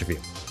into the interview.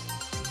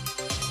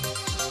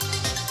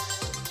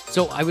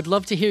 So I would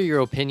love to hear your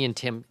opinion,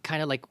 Tim,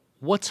 kind of like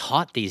what's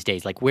hot these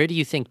days? Like, where do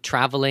you think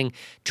traveling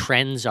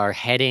trends are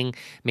heading?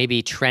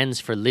 Maybe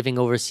trends for living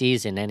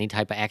overseas in any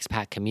type of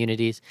expat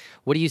communities?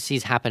 What do you see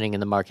is happening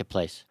in the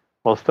marketplace?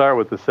 I'll start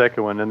with the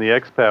second one. In the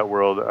expat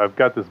world, I've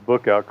got this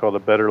book out called A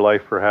Better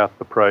Life for Half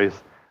the Price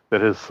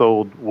that has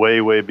sold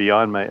way, way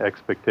beyond my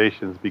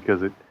expectations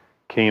because it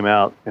came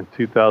out in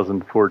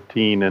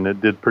 2014 and it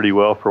did pretty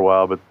well for a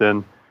while. But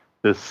then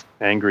this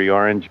angry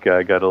orange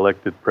guy got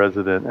elected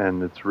president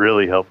and it's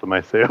really helped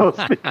my sales.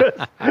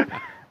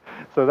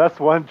 So that's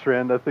one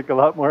trend. I think a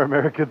lot more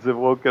Americans have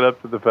woken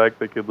up to the fact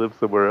they could live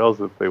somewhere else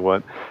if they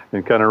want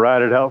and kind of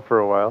ride it out for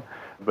a while.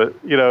 But,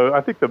 I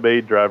think the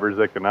main driver is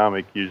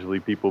economic. Usually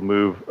people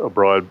move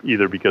abroad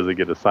either because they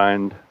get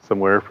assigned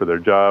somewhere for their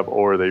job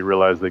or they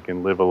realize they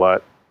can live a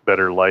lot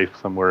better life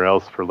somewhere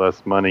else for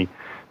less money,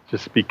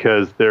 just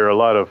because there are a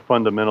lot of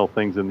fundamental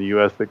things in the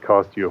U.S. that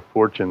cost you a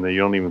fortune that you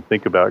don't even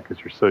think about because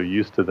you're so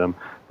used to them.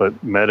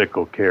 But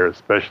medical care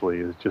especially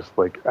is just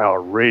like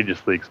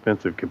outrageously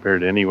expensive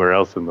compared to anywhere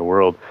else in the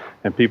world.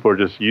 And people are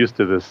just used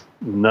to this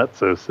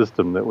nutso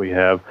system that we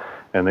have,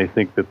 and they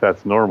think that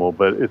that's normal.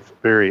 But it's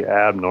very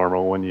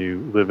abnormal when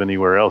you live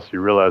anywhere else.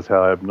 You realize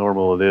how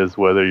abnormal it is,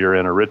 whether you're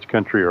in a rich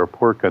country or a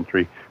poor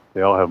country.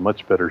 They all have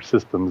much better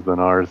systems than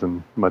ours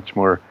and much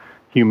more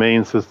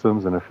humane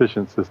systems and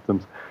efficient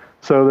systems.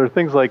 So there are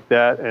things like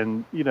that.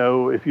 And,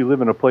 if you live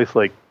in a place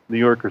like New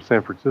York or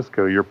San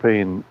Francisco, you're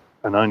paying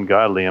an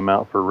ungodly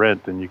amount for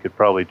rent, and you could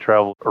probably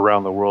travel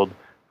around the world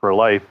for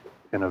life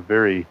in a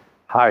very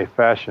high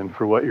fashion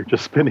for what you're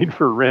just spending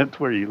for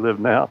rent where you live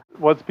now.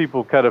 Once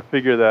people kind of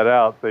figure that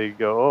out, they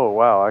go, oh,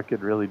 wow, I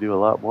could really do a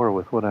lot more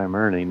with what I'm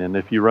earning. And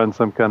if you run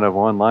some kind of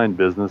online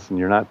business and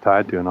you're not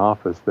tied to an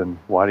office, then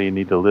why do you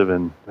need to live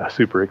in a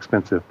super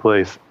expensive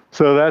place?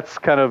 So that's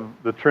kind of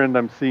the trend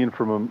I'm seeing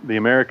from the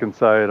American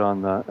side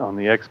on the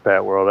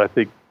expat world. I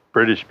think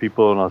British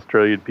people and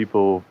Australian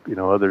people,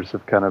 others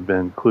have kind of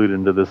been clued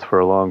into this for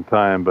a long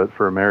time. But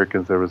for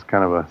Americans, there was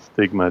kind of a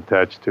stigma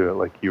attached to it,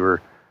 like you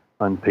were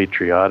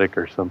unpatriotic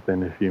or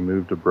something if you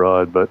moved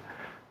abroad. But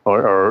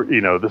or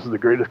this is the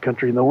greatest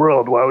country in the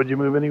world. Why would you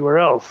move anywhere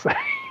else?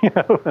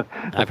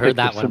 I've heard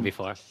that one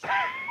before.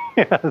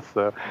 Yeah,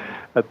 so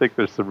I think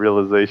there's some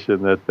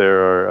realization that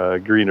there are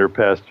greener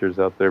pastures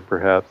out there,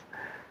 perhaps.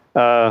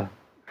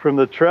 From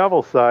the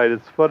travel side,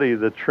 it's funny.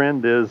 The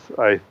trend is,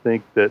 I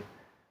think, that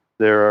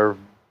there are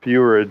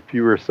fewer and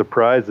fewer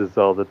surprises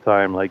all the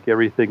time. Like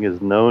everything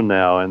is known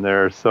now, and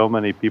there are so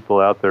many people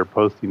out there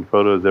posting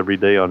photos every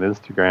day on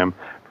Instagram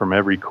from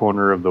every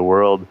corner of the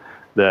world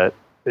that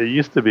it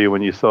used to be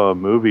when you saw a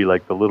movie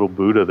like The Little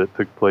Buddha that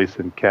took place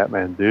in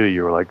Kathmandu,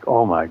 you were like,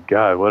 oh my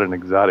God, what an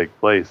exotic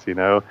place,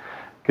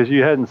 because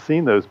you hadn't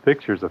seen those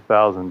pictures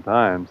 1,000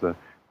 times.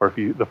 Or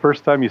if the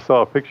first time you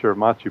saw a picture of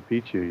Machu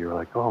Picchu, you were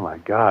like, oh my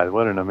God,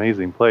 what an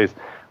amazing place.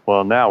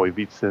 Well, now we've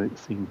each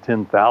seen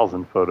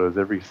 10,000 photos.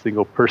 Every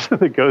single person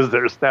that goes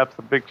there snaps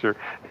a picture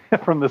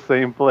from the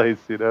same place,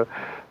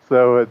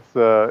 So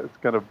it's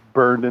kind of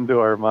burned into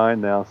our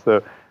mind now.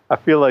 So I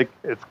feel like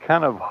it's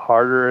kind of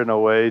harder in a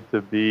way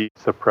to be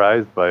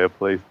surprised by a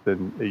place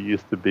than it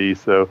used to be.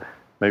 So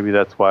maybe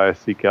that's why I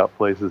seek out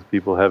places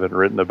people haven't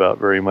written about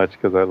very much,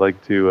 because I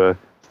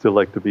still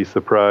like to be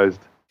surprised.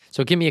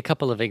 So give me a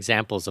couple of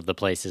examples of the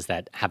places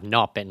that have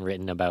not been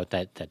written about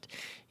that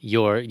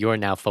you're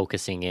now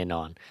focusing in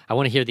on. I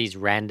want to hear these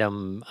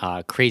random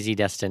crazy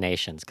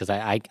destinations because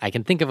I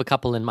can think of a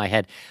couple in my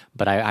head,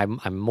 but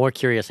I'm more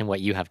curious in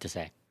what you have to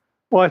say.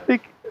 Well, I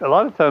think a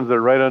lot of times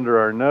they're right under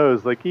our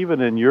nose. Like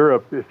even in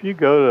Europe, if you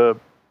go to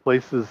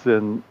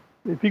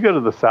if you go to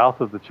the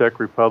south of the Czech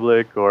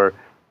Republic or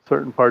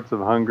certain parts of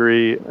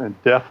Hungary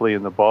and definitely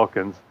in the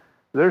Balkans,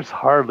 there's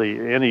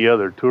hardly any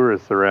other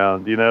tourists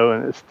around,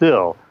 and it's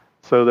still.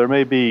 So there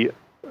may be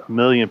 1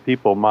 million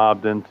people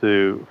mobbed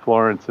into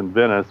Florence and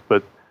Venice,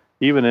 but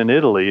even in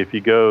Italy, if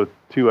you go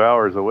 2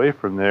 hours away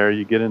from there,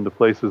 you get into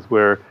places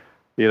where,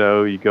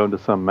 you go into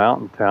some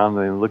mountain town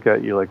and they look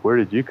at you like, where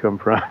did you come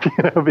from?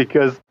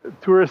 Because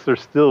tourists are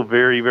still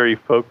very, very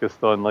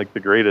focused on like the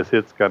greatest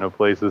hits kind of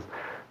places.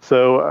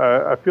 So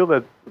I feel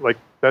that like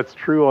that's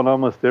true on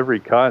almost every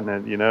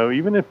continent.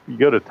 Even if you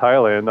go to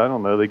Thailand, I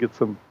don't know, they get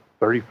some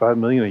 35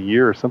 million a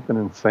year or something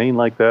insane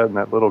like that in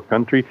that little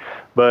country.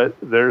 But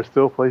there are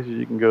still places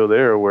you can go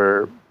there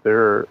where there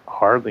are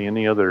hardly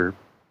any other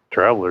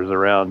travelers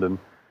around. And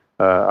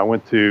I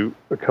went to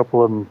a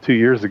couple of them 2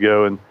 years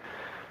ago, and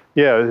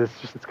yeah,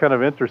 it's kind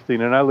of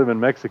interesting. And I live in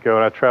Mexico,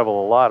 and I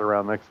travel a lot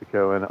around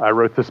Mexico. And I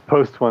wrote this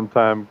post one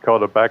time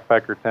called "A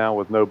Backpacker Town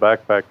with No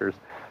Backpackers,"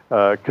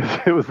 because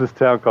it was this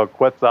town called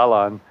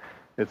Quetzalan.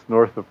 It's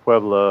north of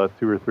Puebla,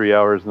 2 or 3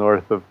 hours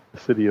north of the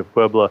city of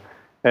Puebla.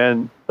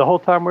 And the whole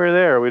time we were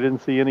there, we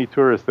didn't see any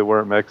tourists that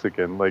weren't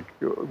Mexican. Like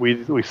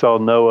we saw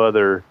no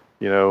other,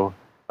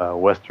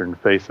 Western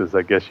faces,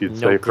 I guess you'd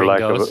say, for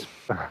lack of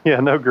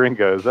no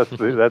gringos. That's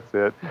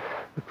it.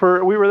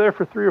 We were there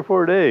for 3 or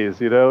 4 days,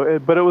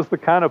 but it was the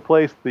kind of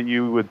place that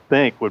you would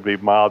think would be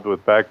mobbed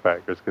with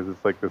backpackers because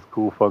it's like this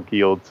cool,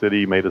 funky old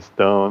city made of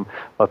stone,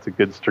 lots of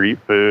good street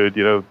food,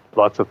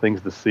 lots of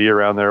things to see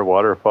around there,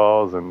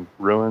 waterfalls and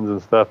ruins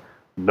and stuff.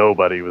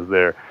 Nobody was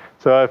there.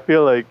 So I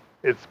feel like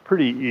it's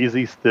pretty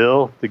easy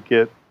still to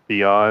get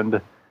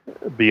beyond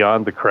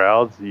the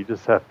crowds. You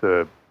just have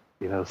to,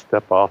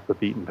 step off the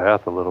beaten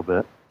path a little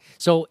bit.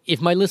 So if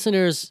my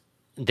listeners,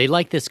 they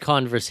like this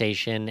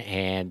conversation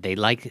and they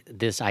like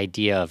this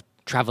idea of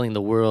traveling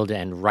the world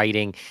and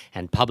writing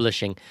and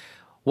publishing,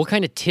 what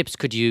kind of tips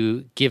could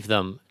you give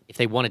them if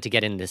they wanted to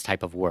get in this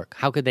type of work?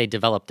 How could they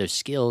develop their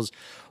skills,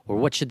 or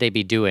what should they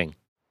be doing?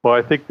 Well,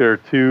 I think there are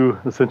 2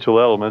 essential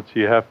elements.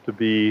 You have to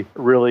be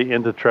really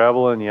into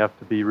travel, and you have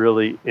to be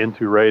really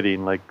into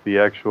writing, like the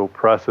actual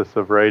process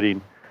of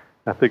writing.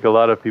 I think a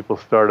lot of people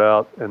start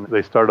out and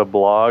they start a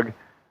blog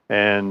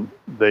and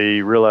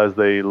they realize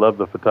they love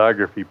the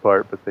photography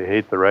part, but they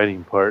hate the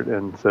writing part.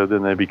 And so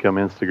then they become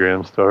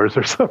Instagram stars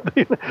or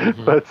something.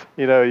 Mm-hmm. But,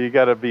 you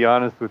got to be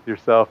honest with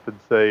yourself and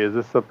say, is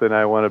this something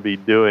I want to be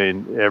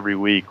doing every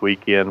week,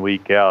 week in,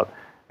 week out?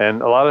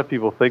 And a lot of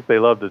people think they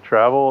love to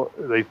travel.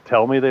 They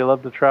tell me they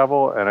love to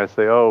travel. And I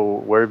say,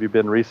 oh, where have you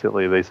been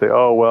recently? They say,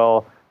 oh,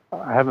 well,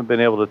 I haven't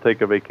been able to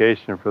take a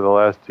vacation for the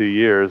last 2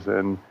 years.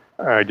 And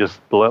I just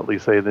bluntly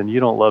say, then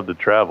you don't love to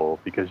travel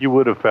because you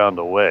would have found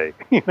a way.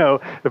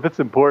 If it's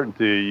important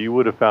to you, you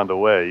would have found a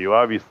way. You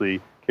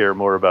obviously care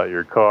more about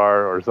your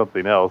car or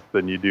something else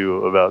than you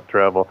do about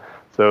travel.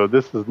 So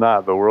this is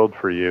not the world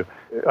for you.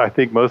 I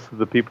think most of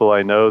the people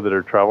I know that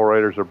are travel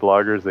writers or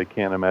bloggers, they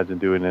can't imagine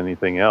doing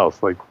anything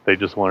else. Like they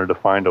just wanted to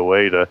find a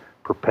way to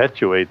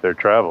perpetuate their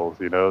travels.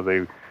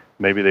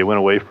 Maybe they went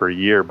away for a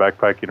year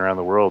backpacking around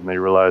the world and they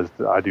realized,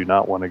 I do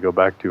not want to go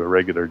back to a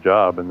regular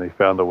job, and they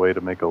found a way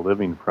to make a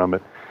living from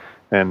it.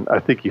 And I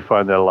think you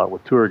find that a lot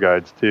with tour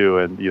guides too,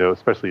 and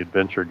especially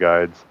adventure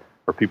guides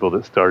or people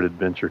that start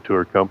adventure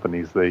tour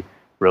companies. They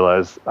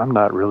realize I'm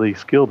not really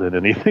skilled in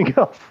anything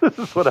else. This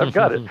is what I've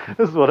got to.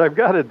 This is what I've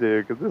got to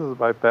do because this is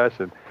my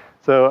passion.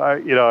 So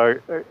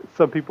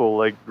some people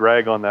like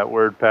drag on that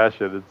word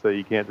passion and say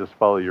you can't just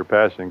follow your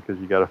passion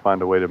because you got to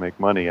find a way to make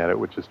money at it,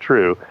 which is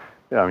true.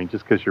 I mean,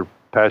 just because you're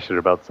passionate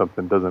about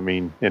something doesn't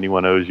mean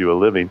anyone owes you a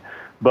living.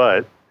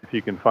 But if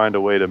you can find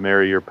a way to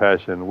marry your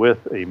passion with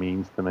a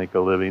means to make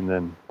a living,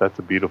 then that's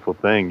a beautiful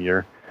thing.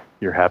 You're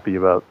happy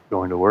about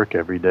going to work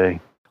every day.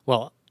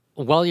 Well,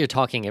 while you're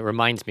talking, it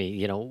reminds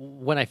me,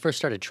 when I first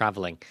started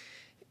traveling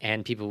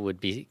and people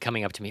would be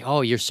coming up to me, oh,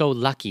 you're so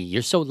lucky.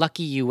 You're so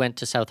lucky you went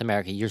to South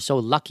America. You're so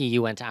lucky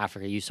you went to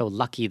Africa. You're so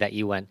lucky that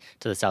you went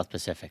to the South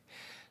Pacific.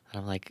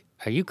 And I'm like,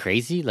 are you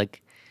crazy?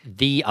 Like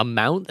the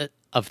amount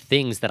of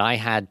things that I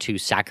had to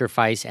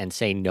sacrifice and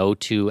say no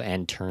to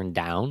and turn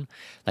down,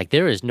 like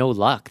there is no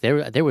luck.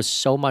 There was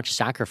so much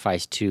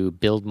sacrifice to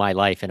build my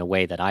life in a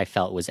way that I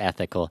felt was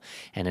ethical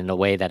and in a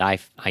way that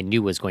I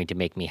knew was going to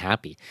make me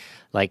happy.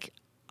 Like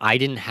I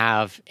didn't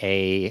have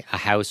a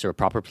house or a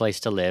proper place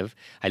to live.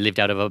 I lived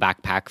out of a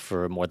backpack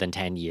for more than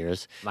 10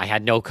 years. I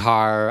had no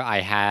car.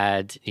 I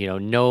had,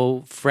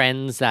 no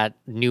friends that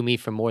knew me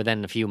for more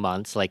than a few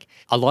months. Like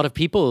a lot of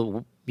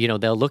people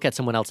they'll look at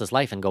someone else's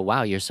life and go,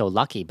 wow, you're so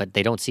lucky, but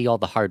they don't see all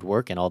the hard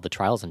work and all the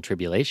trials and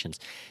tribulations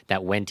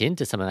that went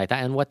into something like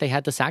that and what they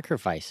had to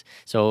sacrifice.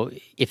 So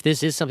if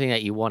this is something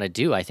that you want to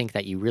do, I think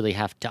that you really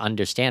have to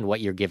understand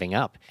what you're giving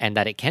up and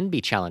that it can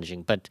be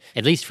challenging. But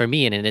at least for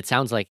me, and it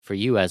sounds like for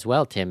you as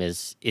well, Tim,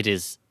 it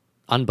is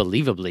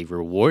unbelievably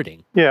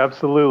rewarding. Yeah,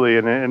 absolutely.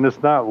 And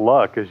it's not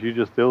luck, as you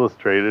just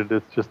illustrated.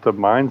 It's just a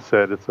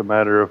mindset. It's a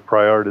matter of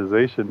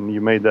prioritization.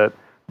 You made that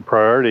a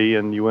priority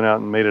and you went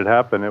out and made it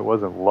happen. It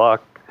wasn't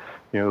luck.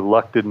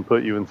 Luck didn't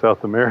put you in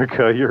South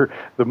America.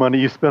 The money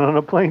you spent on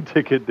a plane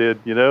ticket did,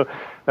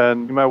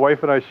 And my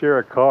wife and I share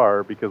a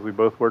car because we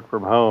both work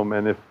from home.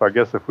 And if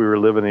we were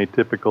living a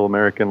typical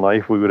American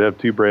life, we would have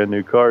 2 brand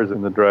new cars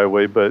in the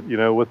driveway. But,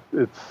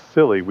 it's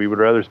silly. We would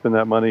rather spend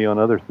that money on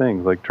other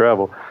things like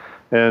travel.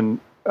 And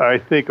I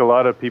think a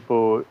lot of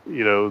people,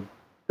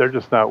 they're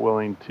just not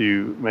willing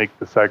to make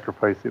the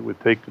sacrifice it would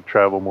take to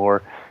travel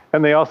more.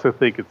 And they also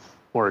think it's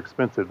more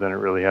expensive than it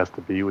really has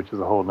to be, which is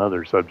a whole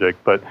nother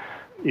subject. But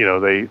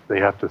they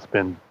have to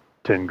spend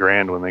 10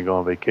 grand when they go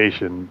on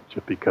vacation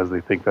just because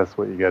they think that's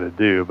what you got to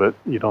do. But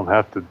you don't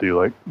have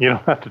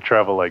to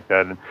travel like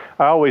that. And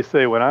I always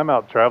say when I'm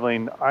out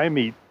traveling, I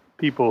meet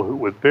people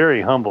with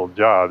very humble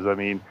jobs. I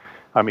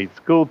meet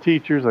school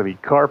teachers, I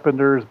meet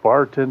carpenters,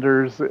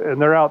 bartenders, and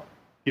they're out,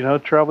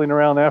 traveling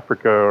around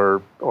Africa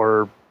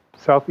or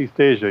Southeast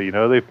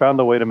Asia. They found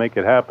a way to make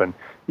it happen,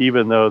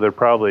 even though they're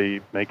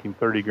probably making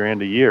 30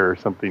 grand a year or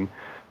something.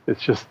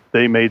 It's just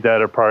they made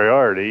that a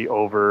priority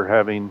over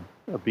having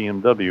a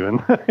BMW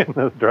in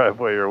the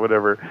driveway or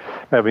whatever,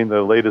 having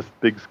the latest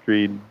big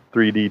screen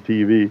 3D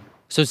TV.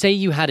 So say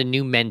you had a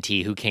new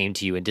mentee who came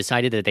to you and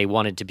decided that they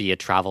wanted to be a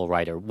travel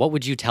writer. What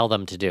would you tell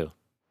them to do?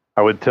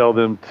 I would tell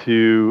them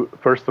to,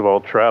 first of all,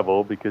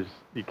 travel, because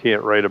you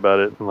can't write about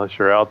it unless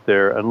you're out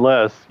there,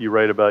 unless you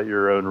write about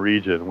your own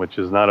region, which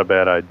is not a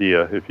bad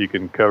idea. If you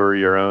can cover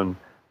your own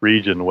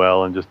region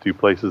well and just do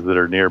places that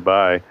are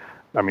nearby.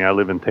 I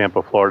live in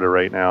Tampa, Florida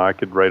right now. I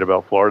could write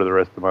about Florida the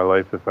rest of my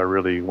life if I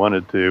really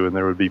wanted to, and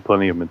there would be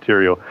plenty of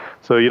material.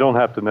 So you don't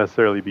have to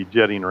necessarily be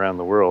jetting around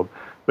the world,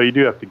 but you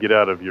do have to get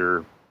out of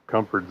your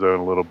comfort zone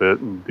a little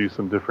bit and do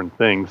some different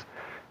things.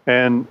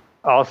 And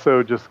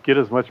also just get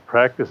as much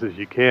practice as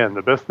you can.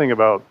 The best thing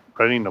about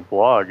writing a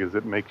blog is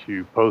it makes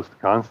you post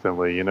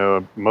constantly.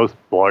 Most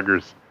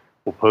bloggers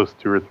will post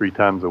 2 or 3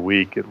 times a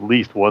week, at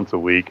least once a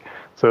week.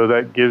 So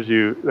that gets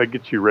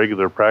you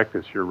regular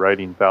practice. You're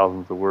writing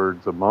thousands of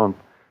words a month,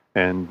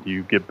 and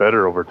you get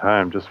better over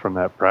time just from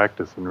that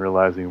practice and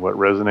realizing what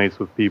resonates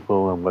with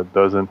people and what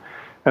doesn't.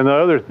 And the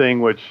other thing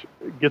which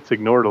gets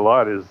ignored a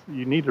lot is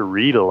you need to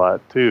read a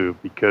lot too,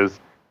 because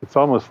it's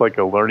almost like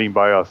a learning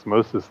by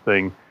osmosis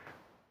thing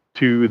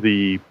to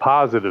the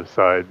positive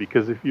side.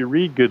 Because if you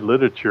read good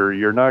literature,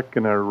 you're not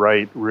going to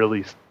write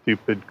really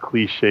stupid,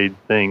 cliched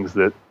things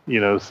that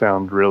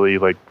sound really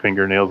like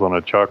fingernails on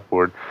a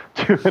chalkboard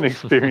to an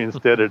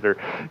experienced editor.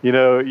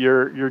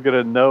 You're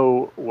going to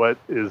know what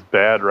is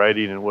bad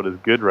writing and what is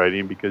good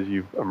writing because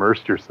you've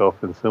immersed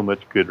yourself in so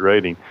much good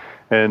writing.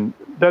 And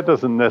that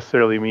doesn't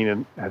necessarily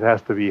mean it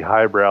has to be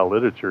highbrow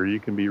literature. You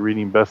can be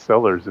reading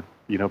bestsellers,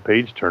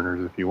 page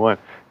turners if you want.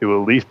 It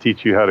will at least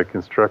teach you how to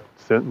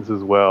construct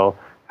sentences well,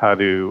 how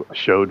to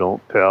show,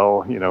 don't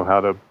tell,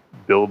 how to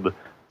build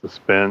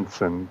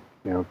suspense and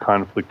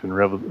conflict and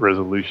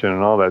resolution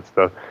and all that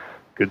stuff,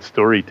 good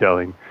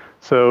storytelling.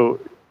 So,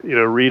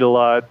 read a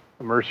lot,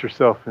 immerse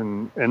yourself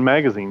in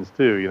magazines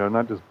too,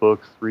 not just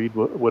books, read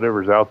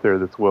whatever's out there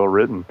that's well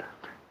written.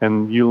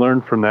 And you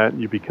learn from that,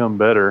 you become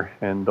better.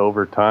 And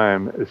over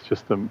time, it's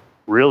just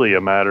really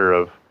a matter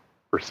of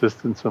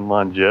persistence and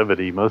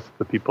longevity. Most of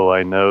the people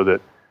I know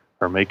that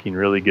are making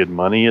really good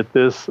money at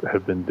this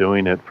have been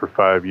doing it for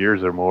 5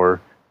 years or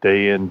more,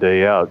 day in,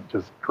 day out,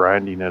 just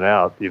grinding it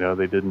out. They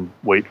didn't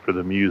wait for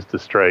the muse to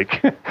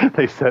strike.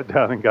 They sat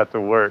down and got to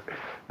work.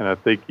 And I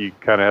think you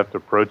kind of have to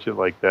approach it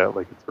like that,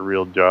 like it's a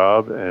real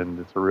job and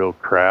it's a real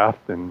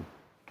craft, and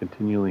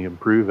continually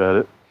improve at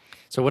it.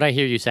 So what I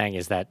hear you saying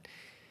is that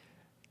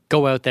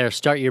go out there,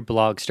 start your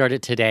blog, start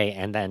it today,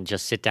 and then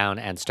just sit down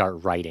and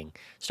start writing.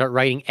 Start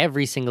writing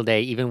every single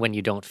day, even when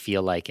you don't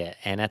feel like it.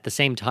 And at the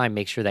same time,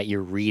 make sure that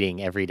you're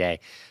reading every day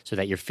so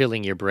that you're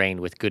filling your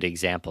brain with good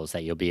examples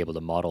that you'll be able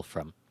to model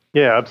from.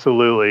 Yeah,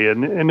 absolutely.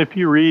 And if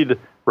you read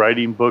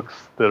writing books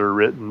that are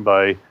written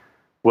by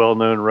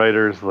well-known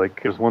writers,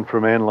 like there's one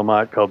from Anne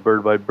Lamott called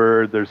Bird by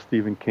Bird, there's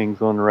Stephen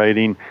King's own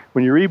writing.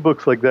 When you read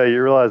books like that,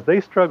 you realize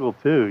they struggle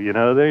too.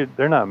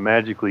 They're not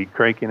magically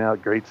cranking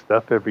out great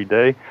stuff every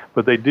day,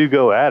 but they do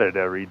go at it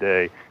every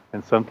day.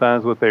 And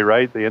sometimes what they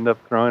write, they end up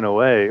throwing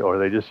away, or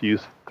they just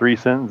use 3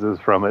 sentences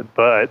from it,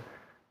 but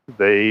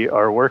they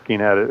are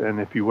working at it.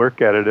 And if you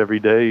work at it every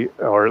day,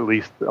 or at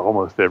least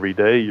almost every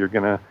day, you're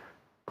going to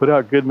put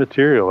out good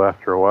material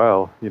after a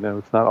while.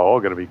 It's not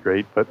all going to be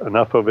great, but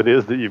enough of it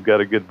is that you've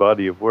got a good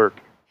body of work.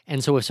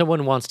 And so if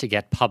someone wants to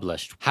get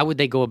published, how would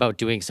they go about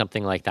doing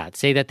something like that?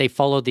 Say that they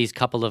follow these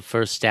couple of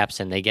first steps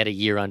and they get a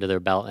year under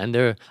their belt and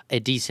they're a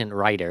decent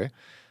writer.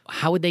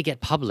 How would they get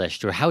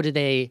published? Or how do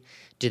they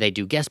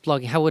do guest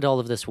blogging? How would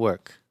all of this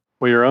work?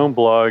 Well, your own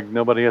blog,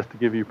 nobody has to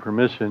give you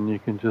permission. You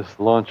can just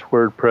launch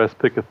WordPress,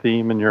 pick a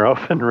theme, and you're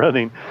off and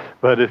running.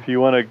 But if you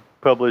want to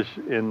publish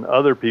in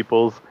other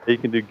people's, you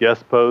can do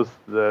guest posts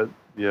that,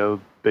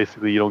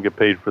 basically you don't get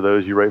paid for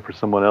those. You write for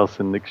someone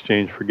else in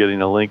exchange for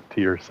getting a link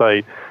to your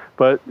site.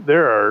 But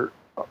there are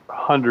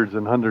hundreds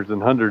and hundreds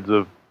and hundreds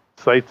of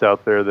sites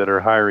out there that are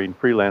hiring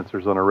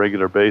freelancers on a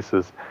regular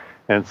basis.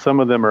 And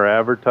some of them are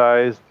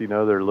advertised,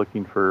 they're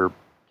looking for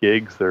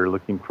gigs, they're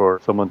looking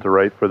for someone to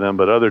write for them,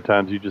 but other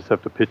times you just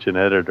have to pitch an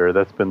editor.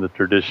 That's been the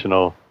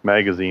traditional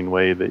magazine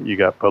way that you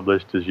got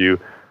published, is you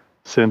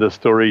send a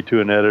story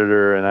to an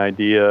editor, an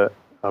idea,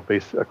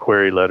 a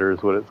query letter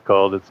is what it's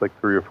called. It's like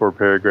 3 or 4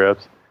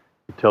 paragraphs.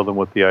 You tell them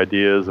what the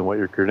idea is and what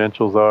your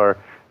credentials are,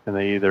 and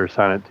they either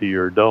assign it to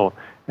you or don't.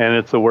 And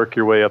it's a work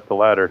your way up the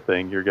ladder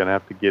thing. You're going to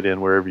have to get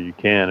in wherever you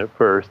can at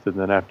first, and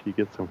then after you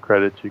get some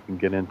credits, you can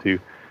get into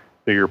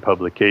bigger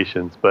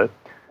publications. But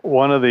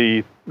one of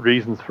the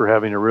reasons for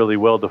having a really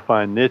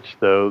well-defined niche,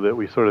 though, that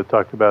we sort of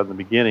talked about in the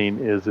beginning,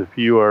 is if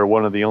you are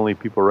one of the only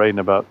people writing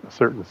about a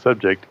certain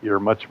subject, you're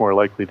much more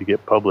likely to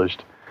get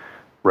published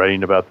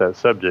writing about that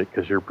subject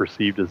because you're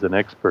perceived as an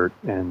expert,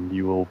 and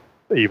you will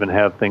even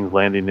have things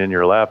landing in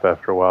your lap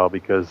after a while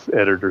because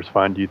editors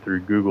find you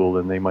through Google,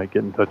 and they might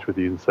get in touch with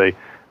you and say,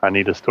 I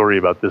need a story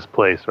about this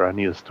place, or I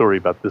need a story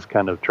about this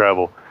kind of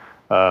travel.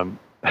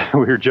 We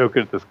were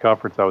joking at this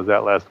conference I was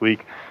at last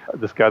week.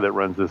 This guy that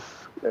runs this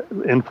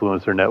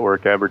influencer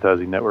network,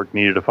 advertising network,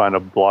 needed to find a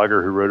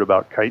blogger who wrote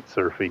about kite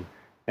surfing.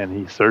 And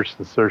he searched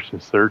and searched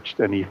and searched,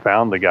 and he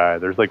found the guy.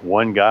 There's like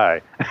one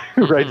guy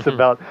who writes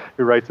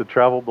a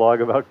travel blog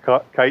about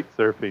kite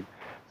surfing.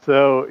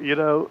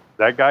 So,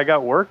 that guy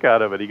got work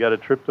out of it. He got a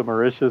trip to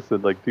Mauritius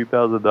and like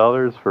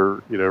 $2,000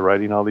 for,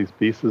 writing all these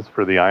pieces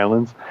for the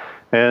islands.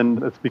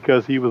 And it's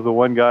because he was the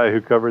one guy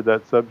who covered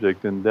that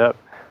subject in depth.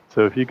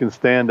 So if you can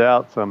stand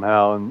out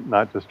somehow and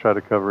not just try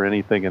to cover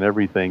anything and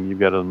everything, you've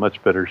got a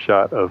much better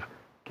shot of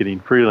getting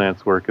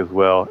freelance work as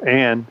well.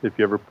 And if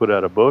you ever put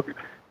out a book,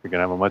 you're going to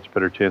have a much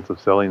better chance of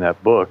selling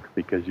that book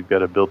because you've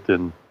got a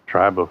built-in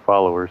tribe of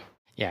followers.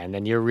 Yeah, and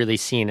then you're really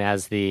seen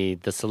as the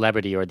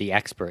celebrity or the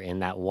expert in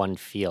that one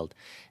field,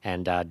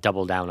 and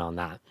double down on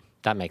that.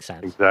 That makes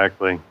sense.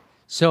 Exactly.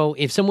 So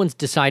if someone's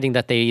deciding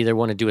that they either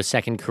want to do a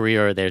second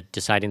career or they're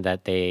deciding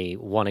that they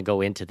want to go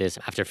into this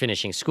after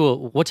finishing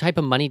school, what type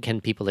of money can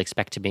people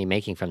expect to be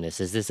making from this?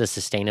 Is this a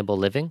sustainable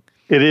living?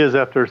 It is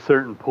after a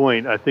certain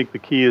point. I think the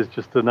key is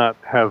just to not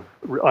have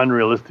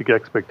unrealistic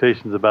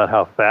expectations about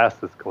how fast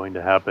it's going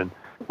to happen.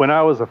 When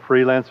I was a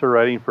freelancer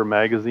writing for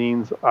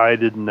magazines, I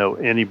didn't know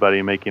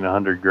anybody making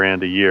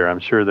 $100,000 a year. I'm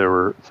sure there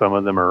were some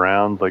of them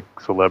around, like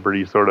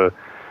celebrity sort of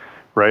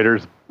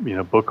writers,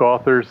 book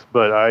authors,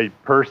 but I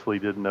personally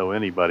didn't know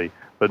anybody.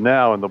 But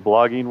now in the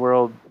blogging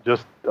world,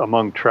 just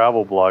among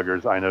travel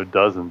bloggers, I know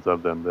dozens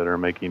of them that are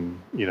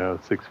making,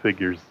 6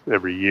 figures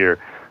every year.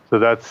 So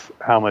that's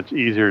how much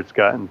easier it's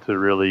gotten to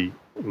really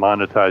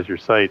monetize your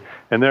site.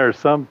 And there are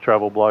some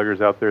travel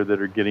bloggers out there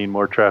that are getting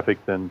more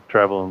traffic than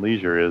Travel and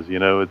Leisure is.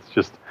 It's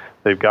just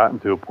they've gotten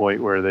to a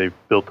point where they've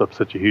built up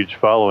such a huge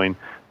following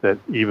that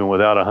even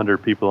without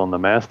 100 people on the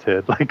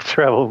masthead, like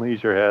Travel and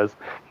Leisure has,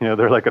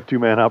 they're like a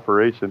 2-man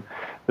operation.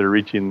 They're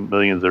reaching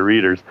millions of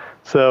readers.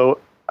 So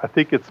I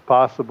think it's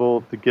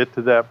possible to get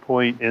to that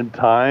point in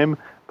time,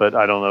 but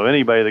I don't know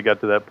anybody that got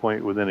to that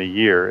point within a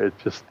year.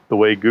 It's just the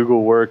way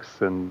Google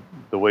works and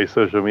the way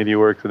social media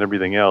works and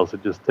everything else.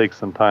 It just takes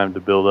some time to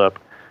build up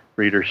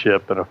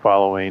readership and a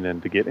following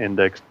and to get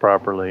indexed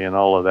properly and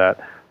all of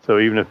that. So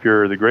even if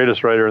you're the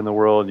greatest writer in the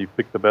world and you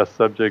pick the best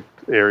subject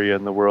area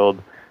in the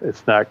world,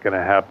 it's not going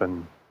to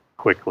happen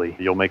quickly.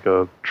 You'll make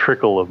a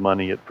trickle of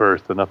money at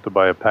first, enough to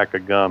buy a pack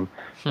of gum,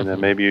 and then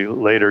maybe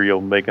later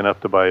you'll make enough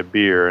to buy a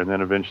beer, and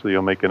then eventually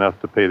you'll make enough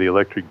to pay the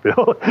electric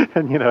bill,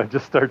 and it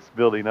just starts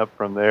building up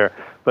from there.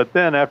 But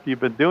then after you've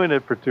been doing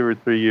it for 2 or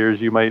 3 years,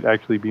 you might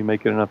actually be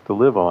making enough to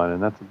live on,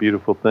 and that's a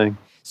beautiful thing.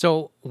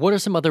 So what are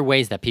some other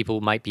ways that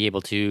people might be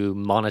able to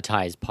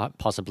monetize,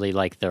 possibly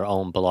like their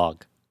own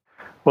blog?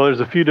 Well,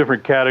 there's a few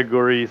different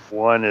categories.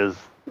 One is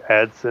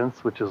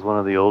AdSense, which is one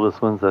of the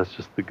oldest ones. That's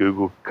just the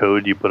Google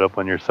code you put up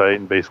on your site,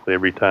 and basically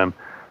every time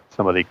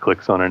somebody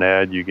clicks on an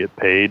ad, you get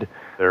paid.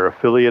 There are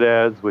affiliate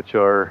ads, which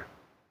are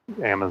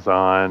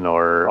Amazon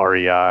or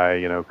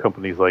REI,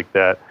 companies like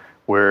that,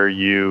 where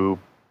you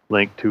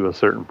link to a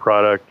certain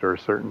product or a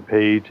certain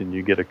page, and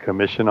you get a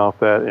commission off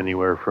that,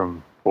 anywhere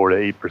from 4 to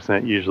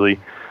 8% usually.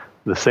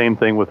 The same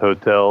thing with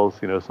hotels.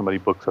 Somebody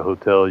books a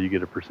hotel, you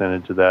get a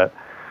percentage of that.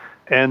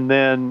 And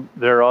then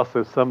there are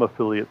also some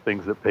affiliate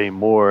things that pay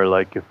more,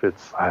 like if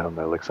it's,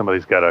 like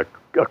somebody's got a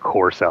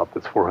course out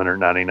that's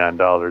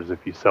 $499. If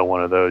you sell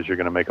one of those, you're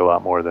going to make a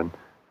lot more than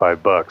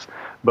 $5.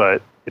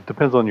 But it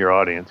depends on your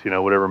audience,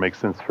 whatever makes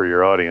sense for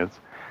your audience.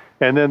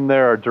 And then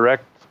there are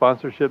direct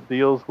sponsorship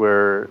deals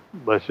where,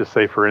 let's just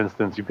say, for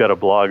instance, you've got a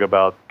blog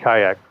about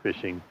kayak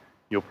fishing.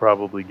 You'll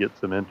probably get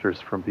some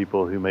interest from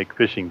people who make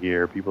fishing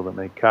gear, people that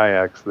make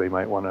kayaks. They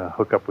might want to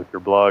hook up with your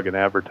blog and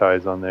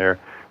advertise on there.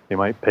 They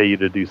might pay you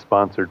to do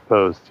sponsored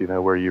posts,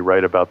 where you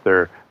write about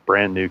their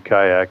brand new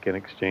kayak in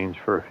exchange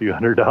for a few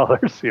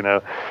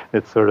 $100s.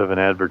 It's sort of an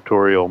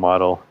advertorial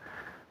model.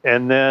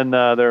 And then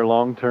there are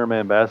long-term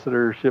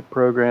ambassadorship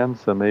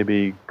programs. So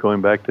maybe going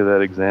back to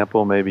that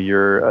example, maybe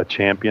you're a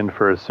champion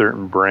for a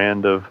certain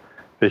brand of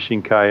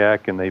fishing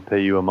kayak, and they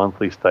pay you a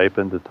monthly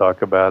stipend to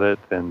talk about it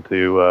and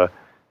to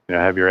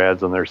have your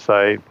ads on their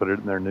site, put it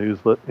in their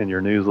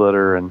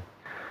newsletter, and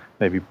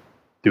maybe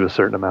do a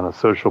certain amount of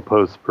social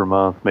posts per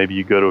month. Maybe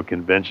you go to a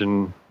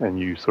convention and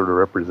you sort of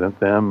represent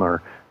them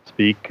or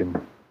speak and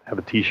have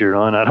a T-shirt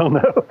on. I don't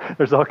know.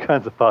 There's all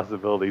kinds of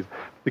possibilities.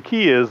 The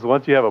key is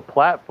once you have a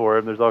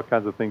platform, there's all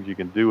kinds of things you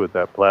can do with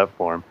that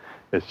platform.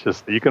 It's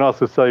just you can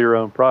also sell your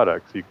own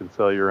products. You can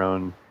sell your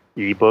own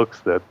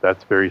ebooks.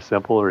 That's very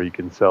simple. Or you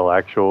can sell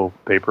actual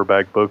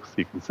paperback books.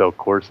 You can sell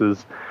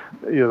courses.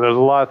 There's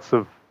lots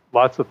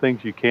of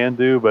things you can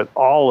do, but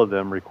all of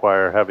them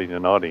require having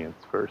an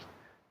audience first.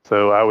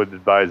 So I would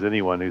advise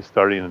anyone who's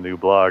starting a new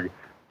blog,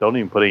 don't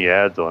even put any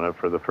ads on it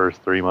for the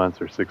first 3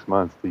 months or 6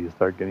 months till you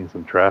start getting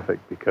some traffic,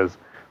 because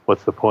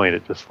what's the point?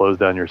 It just slows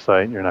down your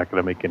site and you're not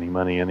going to make any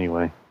money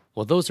anyway.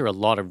 Well, those are a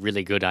lot of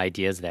really good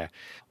ideas there.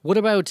 What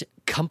about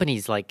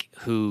companies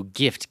who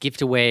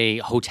gift away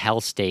hotel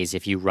stays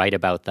if you write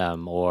about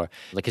them, or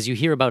because you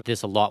hear about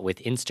this a lot with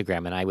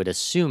Instagram, and I would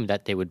assume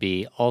that they would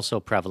be also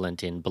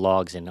prevalent in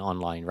blogs and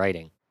online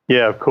writing.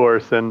 Yeah, of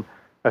course. And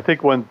I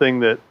think one thing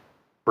that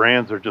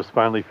brands are just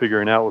finally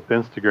figuring out with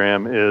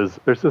Instagram is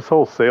there's this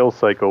whole sales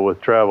cycle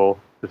with travel.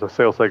 There's a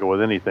sales cycle with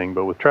anything,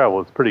 but with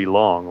travel, it's pretty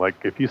long. Like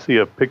if you see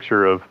a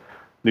picture of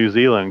New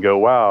Zealand and go,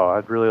 wow,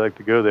 I'd really like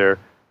to go there,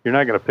 you're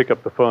not going to pick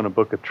up the phone and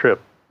book a trip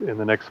in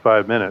the next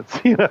 5 minutes.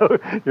 You're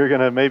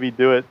going to maybe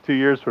do it 2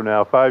 years from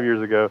now, 5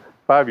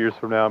 years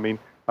from now. I mean,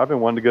 I've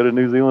been wanting to go to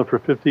New Zealand for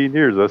 15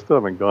 years. I still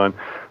haven't gone.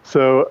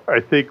 So I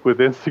think with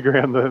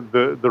Instagram,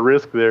 the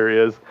risk there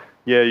is,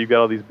 yeah, you got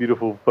all these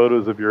beautiful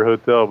photos of your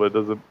hotel, but it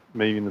doesn't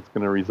mean it's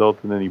going to result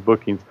in any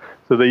bookings.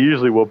 So they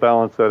usually will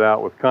balance that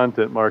out with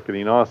content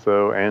marketing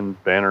also,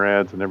 and banner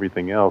ads and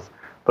everything else.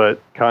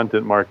 But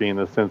content marketing in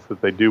the sense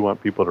that they do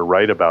want people to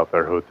write about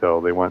their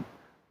hotel. They want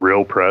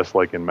real press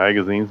like in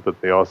magazines, but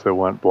they also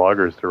want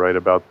bloggers to write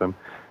about them,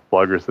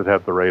 bloggers that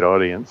have the right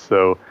audience.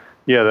 So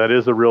yeah, that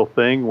is a real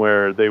thing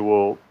where they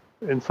will,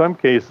 in some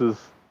cases,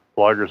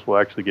 bloggers will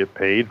actually get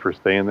paid for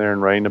staying there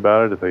and writing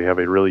about it if they have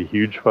a really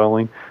huge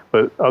following.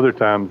 But other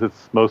times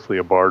it's mostly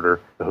a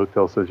barter. The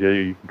hotel says, yeah,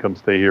 you can come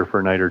stay here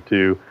for a night or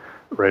two,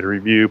 write a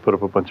review, put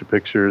up a bunch of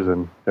pictures,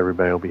 and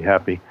everybody will be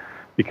happy.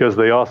 Because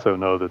they also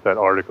know that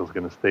article is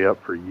going to stay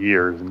up for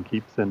years and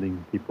keep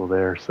sending people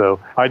there. So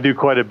I do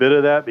quite a bit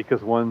of that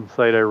because one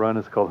site I run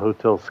is called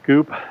Hotel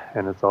Scoop,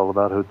 and it's all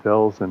about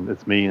hotels, and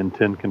it's me and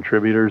 10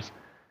 contributors.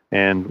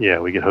 And yeah,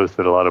 we get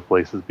hosted a lot of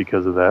places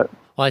because of that.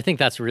 Well, I think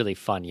that's really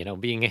fun,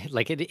 being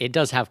like it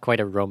does have quite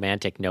a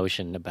romantic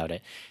notion about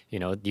it.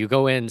 You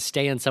go in,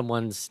 stay in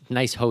someone's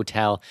nice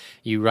hotel,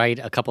 you write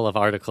a couple of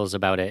articles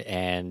about it,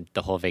 and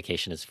the whole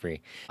vacation is free.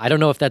 I don't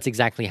know if that's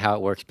exactly how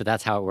it works, but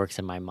that's how it works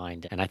in my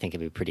mind, and I think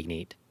it'd be pretty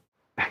neat.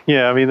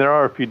 Yeah, I mean, there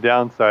are a few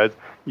downsides.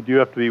 You do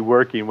have to be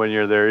working when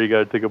you're there. You got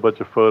to take a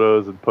bunch of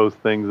photos and post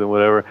things and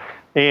whatever.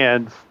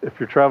 And if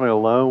you're traveling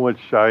alone,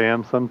 which I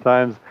am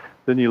sometimes,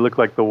 then you look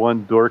like the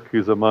one dork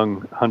who's among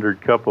 100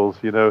 couples,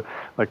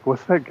 like,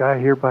 what's that guy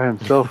here by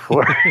himself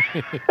for?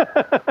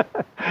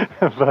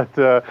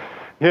 But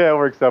yeah, it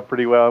works out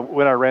pretty well.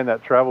 When I ran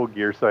that travel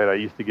gear site, I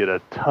used to get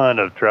a ton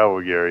of travel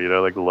gear,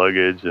 like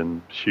luggage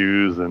and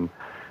shoes and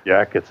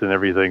jackets and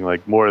everything,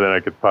 like more than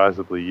I could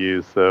possibly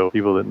use. So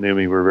people that knew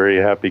me were very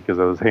happy because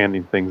I was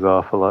handing things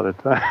off a lot of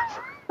times.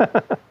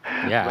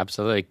 Yeah,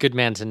 absolutely. Good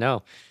man to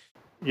know.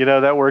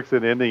 That works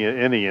in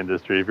any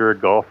industry. If you're a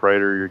golf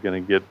writer, you're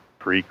going to get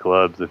free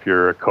clubs. If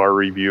you're a car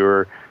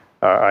reviewer,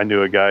 I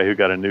knew a guy who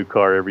got a new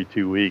car every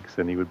 2 weeks,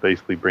 and he would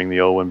basically bring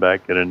the old one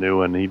back, get a new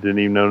one. He didn't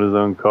even own his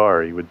own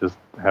car. He would just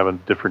have a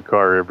different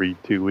car every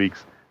 2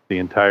 weeks the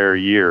entire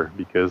year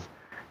because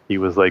he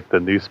was like the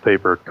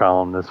newspaper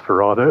columnist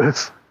for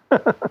autos.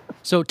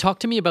 So talk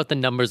to me about the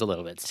numbers a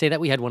little bit. Say that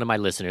we had one of my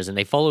listeners and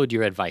they followed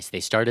your advice. They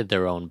started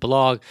their own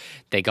blog.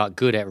 They got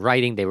good at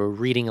writing. They were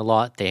reading a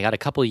lot. They had a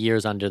couple of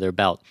years under their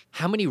belt.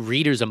 How many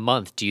readers a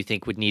month do you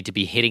think would need to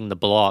be hitting the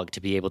blog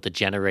to be able to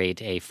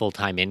generate a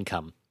full-time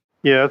income?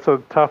 Yeah, that's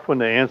a tough one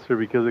to answer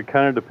because it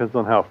kind of depends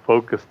on how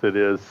focused it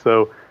is.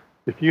 So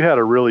if you had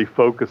a really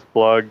focused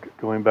blog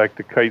going back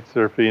to kite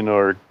surfing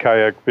or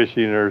kayak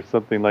fishing or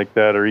something like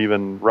that, or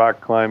even rock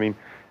climbing,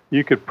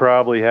 you could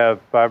probably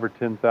have 5,000 or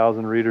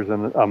 10,000 readers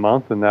in a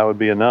month, and that would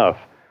be enough.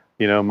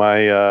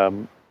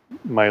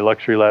 My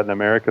Luxury Latin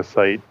America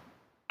site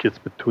gets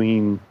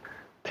between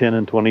 10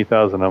 and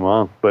 20,000 a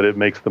month, but it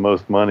makes the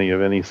most money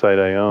of any site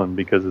I own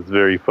because it's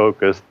very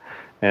focused,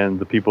 and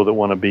the people that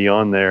want to be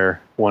on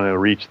there want to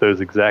reach those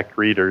exact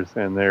readers,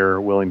 and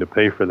they're willing to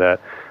pay for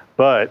that.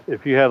 But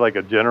if you had like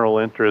a general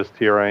interest,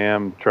 here I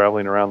am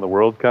traveling around the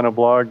world kind of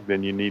blog,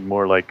 then you need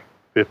more like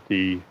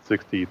 50,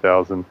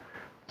 60,000.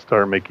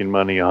 Start making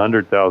money,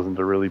 100,000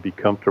 to really be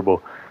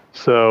comfortable.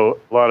 So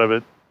a lot of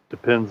it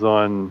depends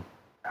on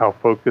how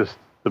focused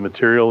the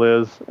material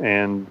is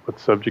and what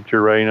subject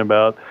you're writing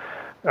about.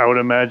 I would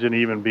imagine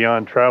even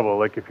beyond travel,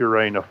 like if you're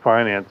writing a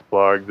finance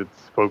blog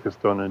that's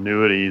focused on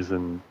annuities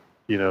and,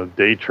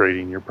 day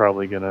trading, you're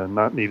probably going to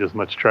not need as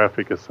much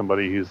traffic as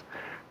somebody who's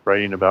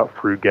writing about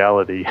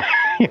frugality,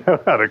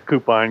 how to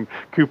coupon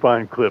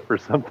clip or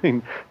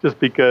something, just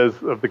because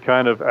of the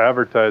kind of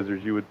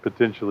advertisers you would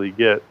potentially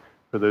get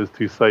for those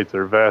two sites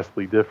are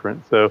vastly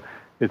different. So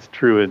it's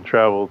true in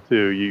travel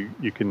too.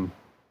 You can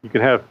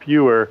have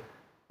fewer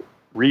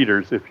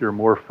readers if you're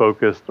more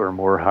focused or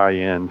more high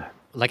end.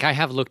 Like I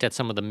have looked at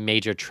some of the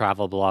major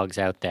travel blogs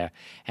out there,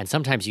 and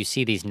sometimes you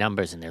see these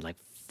numbers and they're like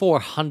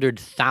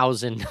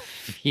 400,000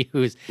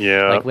 views,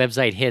 like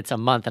website hits a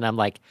month, and I'm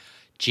like,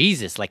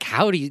 Jesus, like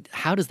how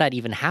does that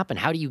even happen?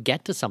 How do you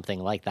get to something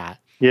like that?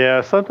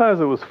 Yeah, sometimes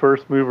it was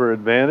first mover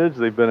advantage.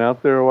 They've been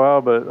out there a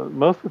while, but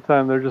most of the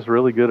time they're just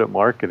really good at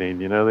marketing.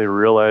 They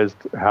realized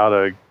how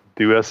to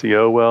do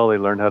SEO well. They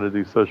learned how to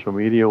do social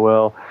media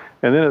well.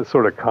 And then it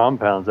sort of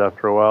compounds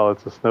after a while.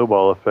 It's a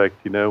snowball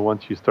effect.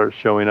 Once you start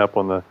showing up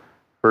on the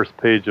first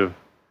page of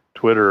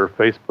Twitter or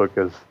Facebook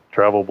as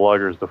travel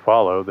bloggers to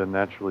follow, then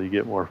naturally you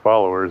get more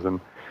followers. And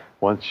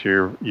once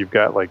you've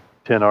got like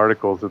 10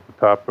 articles at the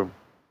top of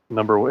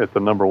the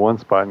number one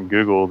spot in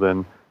Google,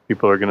 then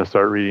people are going to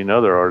start reading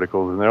other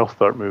articles and they'll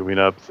start moving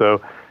up.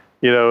 So,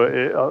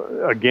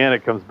 again,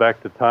 it comes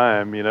back to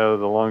time. The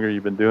longer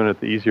you've been doing it,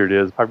 the easier it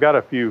is. I've got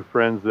a few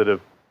friends that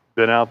have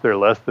been out there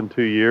less than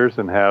 2 years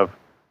and have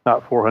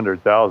not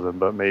 400,000,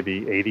 but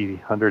maybe 80,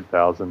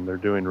 100,000. They're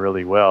doing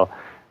really well.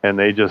 And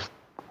they just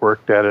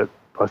worked at it,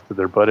 busted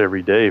their butt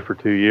every day for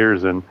 2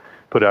 years and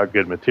put out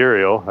good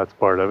material. That's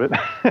part of it,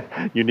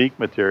 unique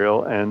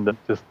material, and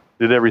just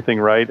did everything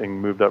right and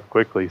moved up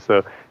quickly.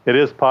 So it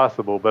is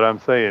possible, but I'm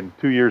saying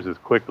 2 years is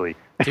quickly.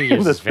 2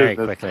 years is very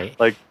quickly.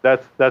 Like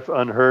that's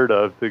unheard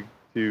of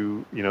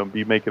to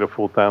be making a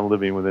full-time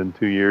living within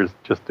 2 years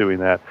just doing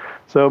that.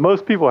 So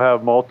most people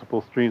have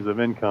multiple streams of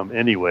income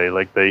anyway.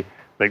 Like they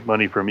make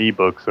money from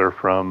ebooks or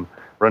from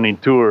running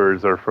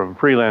tours or from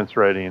freelance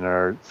writing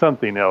or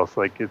something else.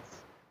 Like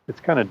it's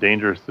kind of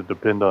dangerous to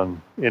depend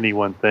on any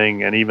one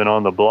thing, and even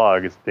on the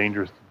blog, it's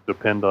dangerous to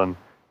depend on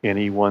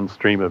any one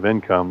stream of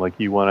income. Like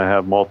you want to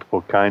have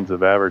multiple kinds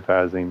of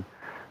advertising,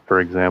 for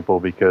example,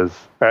 because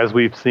as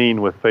we've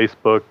seen with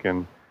Facebook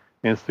and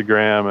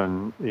Instagram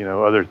and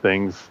other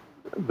things,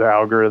 the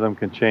algorithm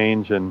can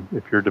change, and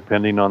if you're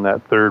depending on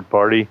that third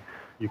party,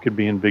 you could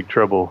be in big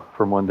trouble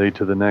from one day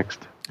to the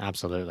next.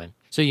 Absolutely.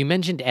 So you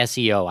mentioned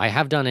SEO. I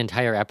have done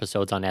entire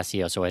episodes on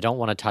SEO, so I don't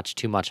want to touch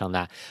too much on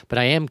that. But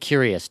I am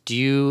curious, do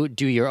you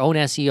do your own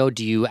SEO?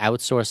 Do you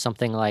outsource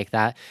something like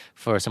that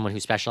for someone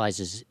who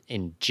specializes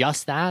in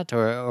just that?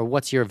 Or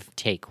what's your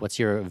take? What's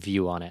your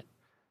view on it?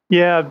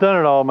 Yeah, I've done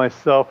it all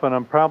myself, and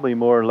I'm probably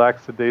more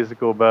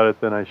lackadaisical about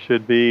it than I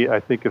should be. I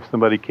think if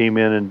somebody came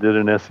in and did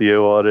an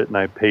SEO audit and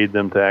I paid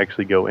them to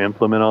actually go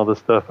implement all this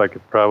stuff, I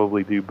could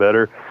probably do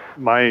better.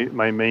 My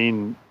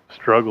main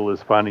struggle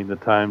is finding the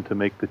time to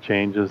make the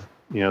changes,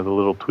 the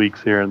little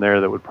tweaks here and there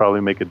that would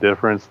probably make a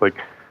difference. Like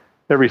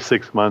every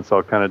 6 months,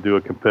 I'll kind of do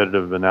a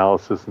competitive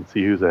analysis and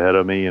see who's ahead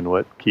of me and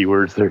what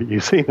keywords they're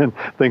using and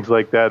things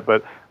like that.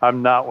 But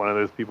I'm not one of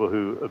those people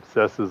who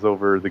obsesses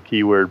over the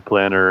keyword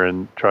planner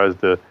and tries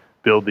to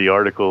build the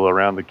article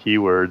around the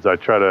keywords. I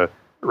try to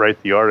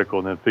write the article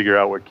and then figure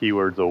out what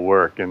keywords will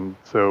work. And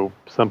so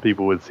some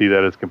people would see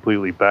that as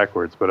completely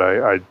backwards, but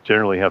I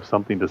generally have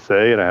something to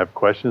say and I have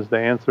questions to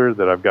answer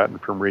that I've gotten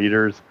from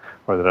readers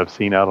or that I've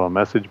seen out on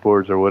message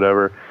boards or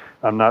whatever.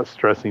 I'm not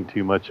stressing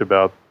too much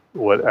about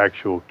what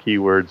actual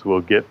keywords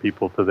will get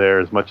people to there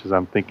as much as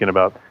I'm thinking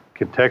about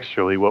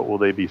contextually what will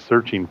they be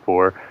searching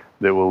for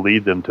that will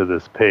lead them to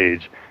this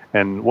page.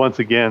 And once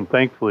again,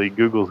 thankfully,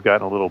 Google's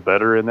gotten a little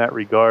better in that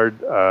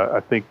regard. I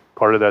think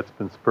part of that's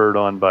been spurred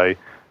on by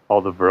all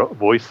the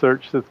voice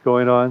search that's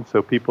going on.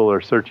 So people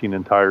are searching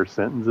entire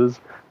sentences.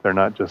 They're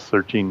not just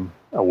searching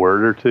a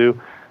word or two.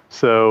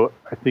 So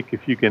I think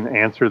if you can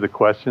answer the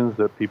questions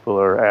that people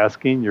are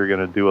asking, you're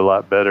going to do a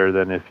lot better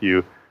than if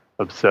you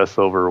obsess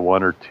over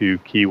one or two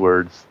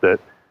keywords that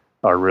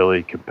are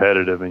really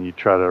competitive and you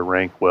try to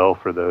rank well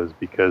for those,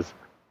 because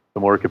the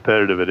more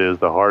competitive it is,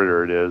 the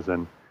harder it is.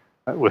 And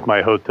with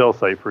my hotel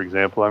site, for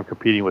example, I'm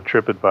competing with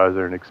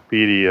TripAdvisor and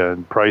Expedia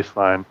and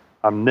Priceline.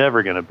 I'm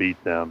never going to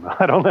beat them.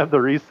 I don't have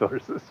the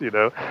resources,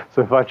 So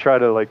if I try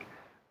to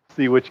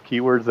see which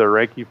keywords they're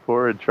ranking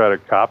for and try to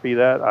copy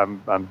that,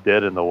 I'm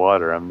dead in the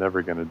water. I'm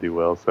never going to do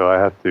well. So I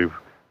have to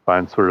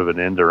find sort of an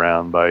end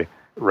around by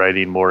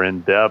writing more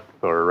in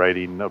depth or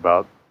writing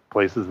about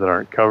places that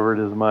aren't covered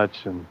as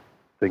much and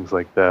things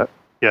like that.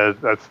 Yeah,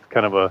 that's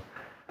kind of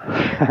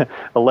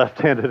a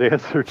left-handed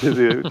answer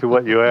to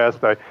what you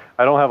asked. I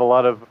don't have a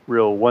lot of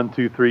real 1,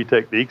 2, 3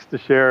 techniques to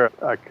share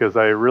because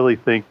I really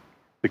think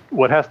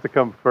what has to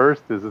come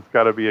first is it's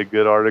got to be a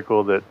good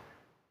article that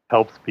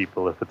helps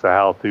people. If it's a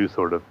how-to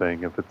sort of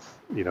thing, if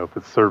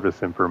it's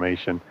service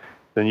information,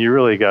 then you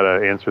really got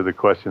to answer the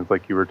questions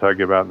like you were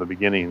talking about in the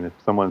beginning. If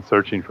someone's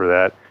searching for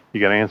that, you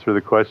got to answer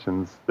the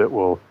questions that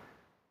will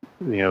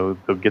they'll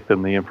get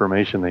them the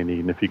information they need.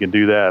 And if you can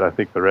do that, I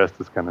think the rest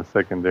is kind of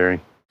secondary.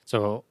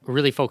 So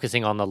really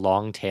focusing on the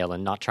long tail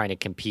and not trying to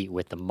compete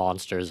with the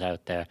monsters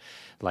out there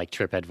like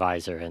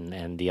TripAdvisor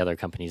and the other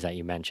companies that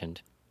you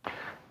mentioned.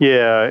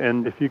 Yeah,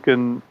 and if you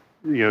can,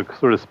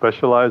 sort of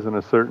specialize in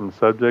a certain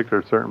subject or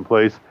a certain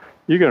place,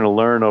 you're going to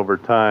learn over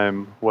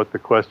time what the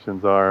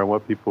questions are and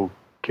what people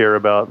care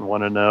about and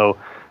want to know,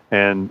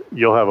 and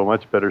you'll have a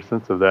much better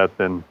sense of that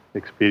than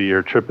Expedia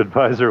or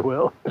TripAdvisor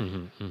will.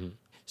 Mm-hmm, mm-hmm.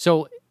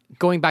 So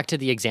going back to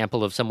the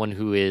example of someone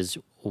who is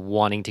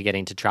wanting to get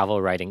into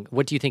travel writing,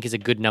 what do you think is a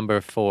good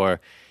number for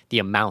the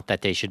amount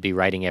that they should be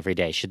writing every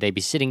day? Should they be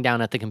sitting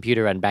down at the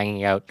computer and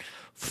banging out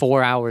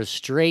 4 hours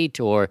straight,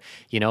 or,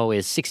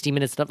 is 60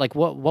 minutes stuff? Like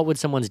what would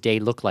someone's day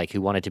look like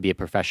who wanted to be a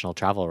professional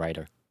travel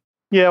writer?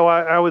 Yeah,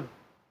 well, I would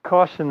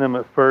caution them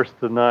at first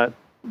to not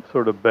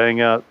sort of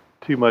bang out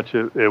too much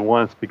at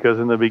once, because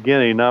in the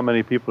beginning, not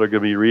many people are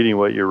going to be reading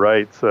what you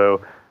write.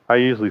 So I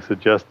usually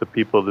suggest to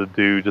people to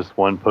do just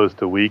one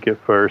post a week at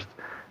first,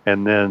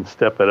 and then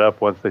step it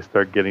up once they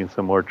start getting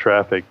some more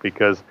traffic,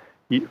 because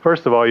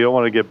first of all, you don't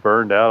want to get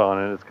burned out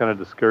on it. It's kind of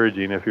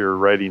discouraging if you're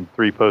writing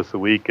 3 posts a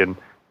week and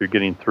you're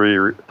getting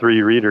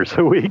three readers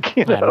a week.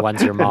 And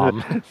one's your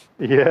mom.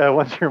 Yeah,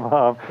 one's your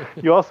mom.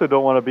 You also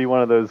don't want to be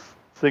one of those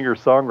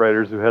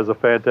singer-songwriters who has a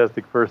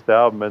fantastic first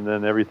album and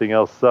then everything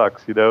else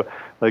sucks,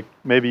 Like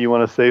maybe you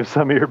want to save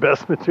some of your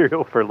best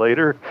material for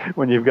later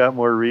when you've got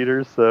more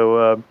readers.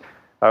 So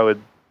I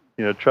would,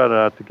 try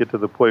not to get to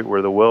the point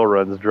where the well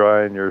runs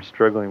dry and you're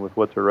struggling with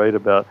what to write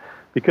about.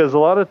 Because a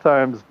lot of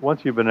times,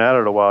 once you've been at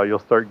it a while, you'll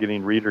start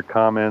getting reader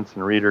comments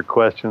and reader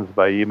questions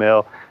by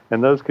email,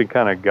 and those can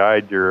kind of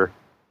guide your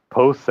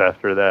posts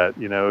after that.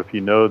 If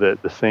you know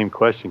that the same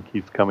question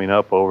keeps coming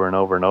up over and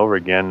over and over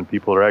again, and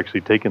people are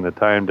actually taking the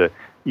time to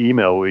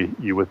email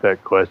you with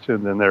that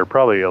question, then there are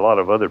probably a lot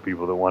of other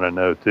people that want to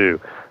know too.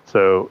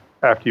 So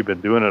after you've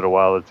been doing it a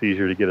while, it's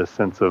easier to get a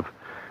sense of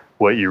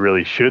what you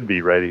really should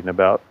be writing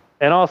about.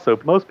 And also,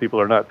 most people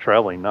are not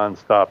traveling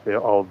nonstop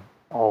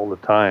all the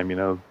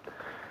time,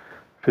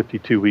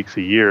 52 weeks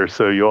a year.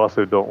 So you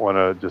also don't want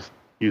to just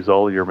use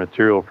all your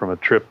material from a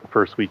trip the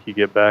first week you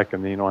get back,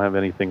 and then you don't have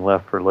anything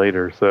left for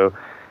later. So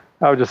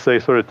I would just say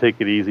sort of take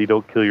it easy.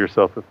 Don't kill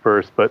yourself at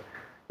first. But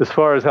as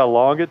far as how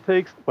long it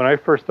takes, when I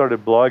first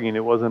started blogging,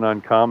 it wasn't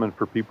uncommon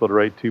for people to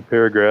write 2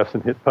 paragraphs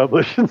and hit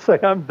publish and say,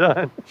 I'm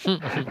done.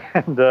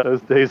 And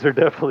those days are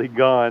definitely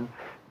gone.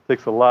 It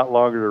takes a lot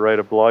longer to write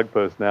a blog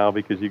post now,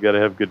 because you got to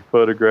have good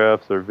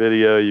photographs or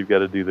video. You've got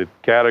to do the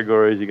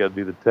categories. You got to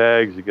do the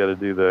tags. You got to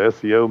do the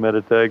SEO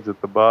meta tags at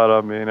the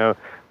bottom.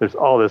 There's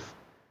all this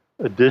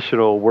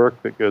additional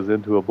work that goes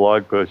into a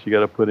blog post. You got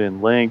to put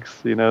in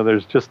links.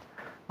 There's just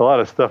a lot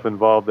of stuff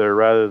involved there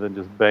rather than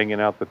just banging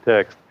out the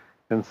text.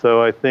 And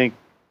so I think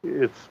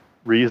it's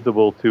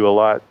reasonable to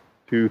allot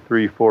 2,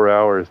 3, 4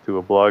 hours to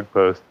a blog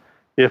post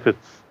if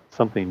it's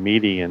something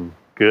meaty and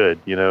good.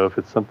 If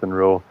it's something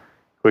real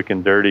quick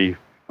and dirty,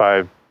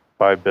 five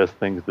best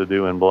things to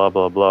do and blah,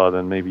 blah, blah,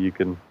 then maybe you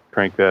can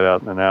crank that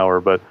out in an hour.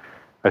 But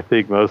I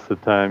think most of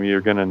the time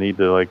you're going to need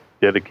to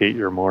dedicate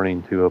your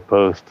morning to a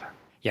post.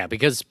 Yeah,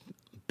 because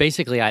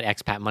basically at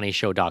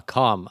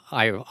expatmoneyshow.com,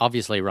 I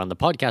obviously run the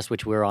podcast,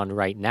 which we're on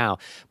right now,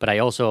 but I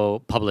also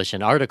publish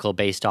an article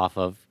based off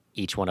of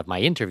each one of my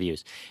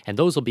interviews. And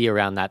those will be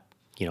around that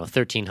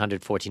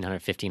 1,300, 1,400,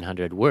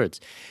 1,500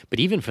 words. But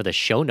even for the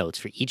show notes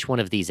for each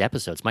one of these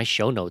episodes, my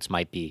show notes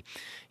might be,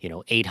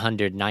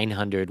 800,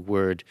 900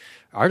 word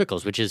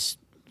articles, which is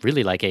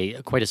really like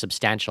quite a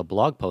substantial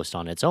blog post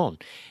on its own.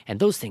 And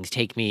those things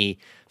take me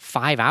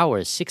 5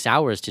 hours, 6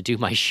 hours to do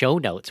my show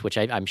notes, which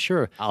I'm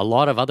sure a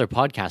lot of other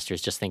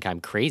podcasters just think I'm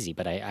crazy.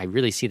 But I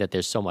really see that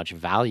there's so much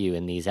value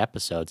in these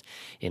episodes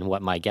in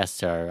what my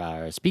guests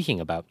are speaking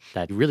about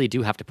that you really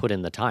do have to put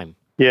in the time.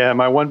 Yeah,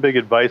 my one big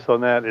advice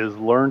on that is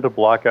learn to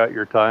block out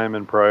your time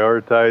and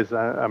prioritize.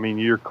 I mean,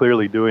 you're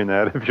clearly doing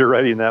that if you're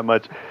writing that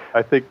much.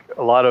 I think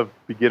a lot of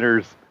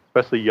beginners,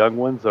 especially young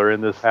ones, are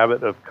in this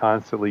habit of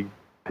constantly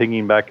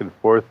pinging back and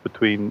forth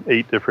between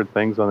 8 different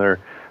things on their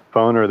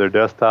phone or their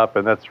desktop,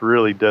 and that's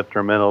really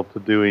detrimental to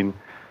doing,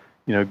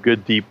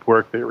 good deep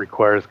work that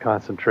requires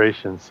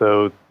concentration.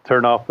 So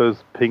turn off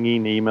those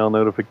pinging email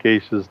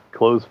notifications,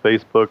 close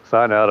Facebook,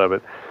 sign out of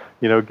it.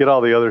 Get all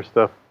the other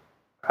stuff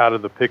out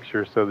of the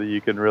picture so that you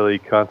can really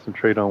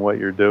concentrate on what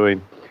you're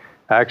doing.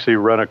 I actually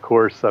run a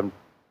course. I'm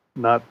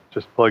not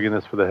just plugging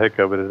this for the heck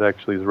of it. It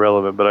actually is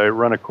relevant, but I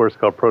run a course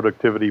called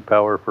Productivity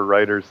Power for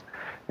Writers,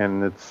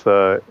 and it's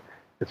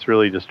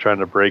really just trying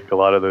to break a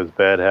lot of those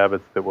bad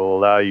habits that will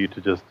allow you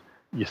to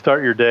you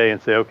start your day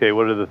and say, okay,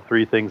 what are the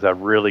 3 things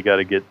I've really got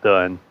to get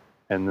done?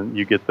 And then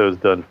you get those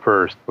done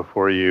first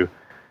before you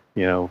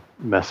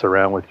mess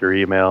around with your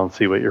email and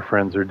see what your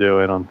friends are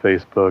doing on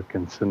Facebook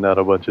and send out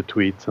a bunch of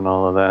tweets and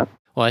all of that.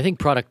 Well, I think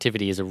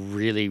productivity is a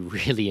really,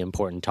 really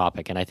important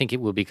topic, and I think it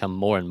will become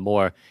more and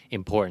more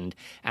important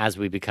as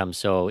we become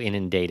so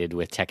inundated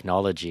with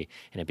technology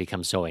and it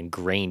becomes so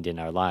ingrained in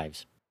our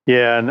lives.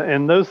 Yeah,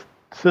 and those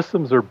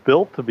systems are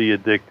built to be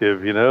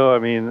addictive. I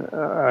mean,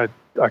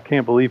 I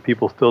can't believe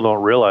people still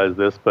don't realize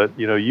this, but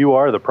you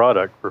are the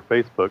product for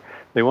Facebook.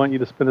 They want you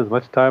to spend as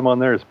much time on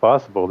there as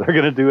possible. They're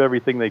going to do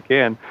everything they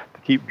can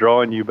to keep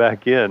drawing you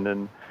back in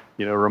and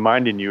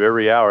reminding you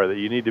every hour that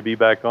you need to be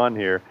back on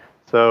here.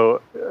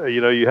 So,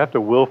 you have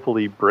to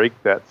willfully break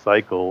that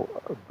cycle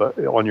but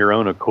on your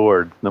own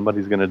accord.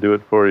 Nobody's going to do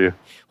it for you.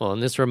 Well,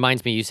 and this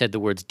reminds me, you said the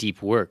words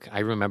deep work. I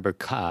remember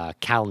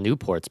Cal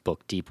Newport's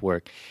book, Deep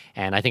Work,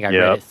 and I think I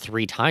read it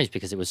 3 times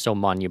because it was so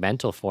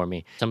monumental for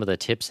me. Some of the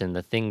tips and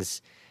the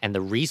things and the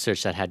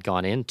research that had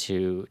gone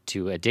into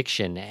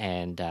addiction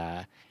and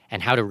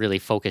how to really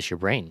focus your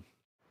brain.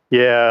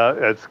 Yeah,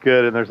 that's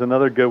good. And there's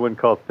another good one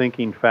called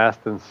Thinking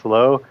Fast and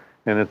Slow.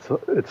 And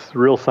it's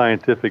real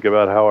scientific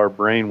about how our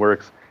brain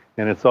works,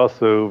 and it's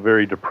also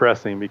very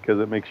depressing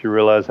because it makes you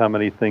realize how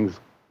many things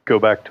go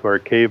back to our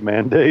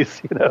caveman days.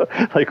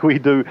 Like we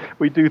do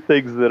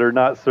things that are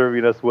not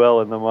serving us well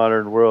in the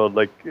modern world.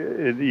 Like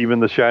even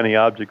the shiny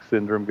object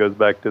syndrome goes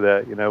back to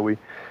that.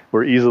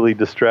 We're easily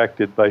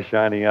distracted by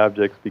shiny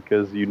objects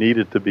because you need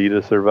it to be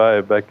to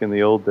survive back in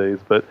the old days,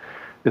 but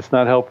it's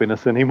not helping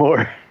us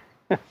anymore.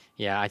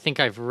 Yeah, I think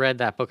I've read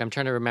that book. I'm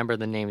trying to remember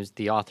the names,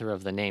 the author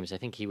of the names. I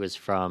think he was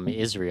from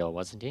Israel,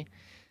 wasn't he?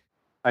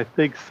 I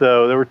think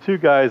so. There were 2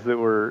 guys that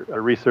were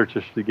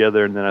researchers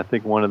together, and then I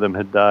think one of them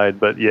had died.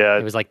 But yeah.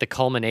 It was like the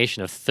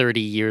culmination of 30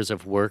 years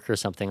of work or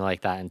something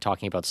like that, and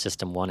talking about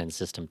System 1 and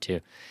System 2.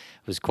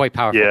 It was quite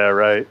powerful. Yeah,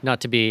 right.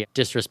 Not to be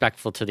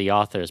disrespectful to the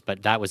authors,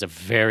 but that was a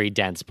very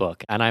dense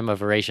book. And I'm a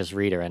voracious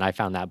reader, and I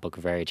found that book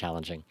very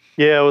challenging.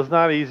 Yeah, it was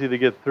not easy to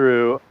get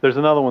through. There's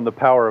another one, The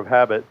Power of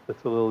Habit,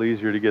 that's a little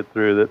easier to get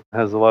through that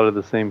has a lot of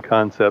the same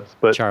concepts.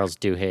 But Charles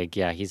Duhigg,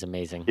 yeah, he's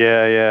amazing.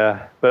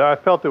 Yeah. But I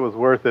felt it was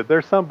worth it.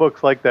 There's some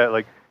books like that,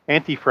 like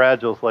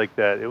Anti-Fragile's like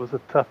that. It was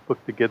a tough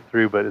book to get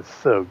through, but it's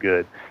so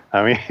good.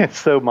 I mean, it's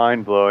so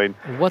mind-blowing.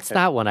 What's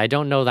that one? I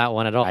don't know that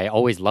one at all. I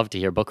always love to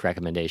hear book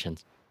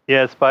recommendations.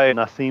 Yeah, it's by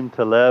Nassim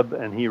Taleb,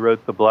 and he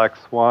wrote The Black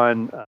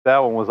Swan. That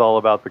one was all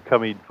about the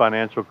coming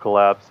financial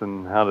collapse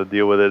and how to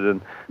deal with it,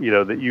 and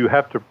that you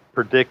have to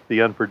predict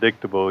the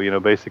unpredictable,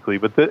 basically.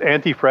 But the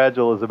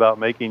Anti-Fragile is about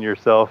making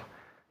yourself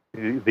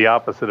the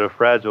opposite of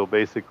fragile,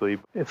 basically.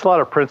 It's a lot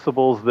of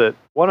principles that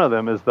one of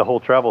them is the whole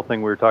travel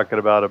thing we were talking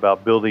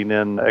about building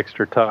in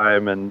extra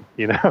time and,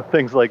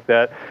 things like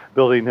that,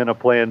 building in a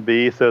plan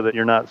B so that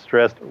you're not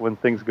stressed when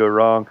things go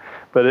wrong.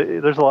 But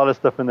there's a lot of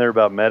stuff in there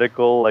about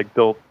medical, like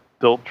don't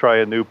try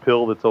a new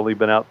pill that's only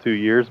been out 2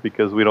 years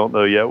because we don't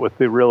know yet what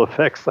the real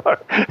effects are.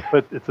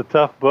 But it's a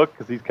tough book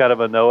because he's kind of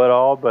a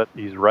know-it-all, but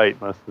he's right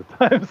most of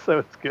the time, so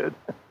it's good.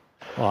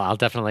 Well, I'll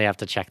definitely have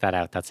to check that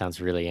out. That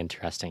sounds really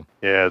interesting.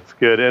 Yeah, it's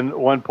good. And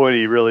one point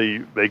he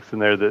really makes in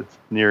there that's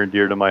near and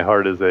dear to my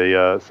heart as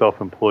a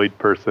self-employed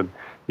person.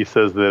 He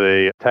says that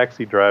a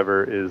taxi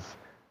driver is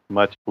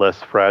much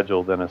less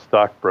fragile than a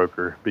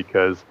stockbroker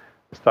because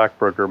a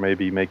stockbroker may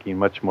be making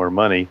much more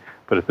money,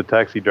 but if the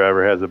taxi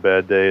driver has a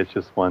bad day, it's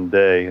just one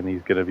day, and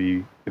he's going to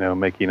be,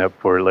 making up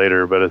for it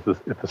later. But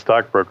if the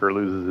stockbroker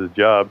loses his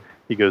job,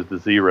 he goes to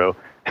zero.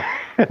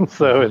 And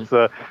so it's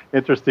an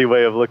interesting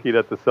way of looking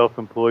at the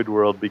self-employed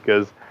world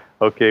because,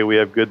 okay, we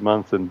have good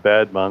months and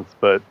bad months,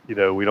 but,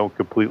 we don't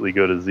completely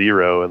go to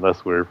zero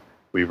unless we've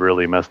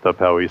really messed up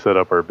how we set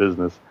up our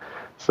business.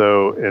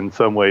 So in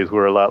some ways,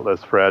 we're a lot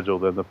less fragile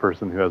than the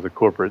person who has a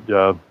corporate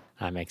job.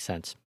 That makes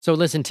sense. So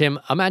listen, Tim,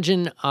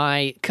 imagine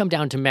I come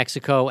down to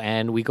Mexico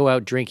and we go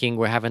out drinking,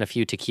 we're having a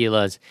few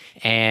tequilas,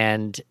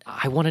 and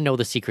I want to know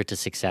the secret to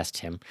success,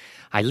 Tim.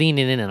 I lean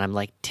in and I'm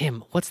like,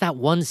 Tim, what's that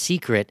one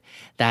secret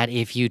that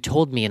if you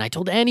told me and I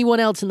told anyone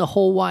else in the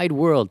whole wide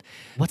world,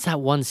 what's that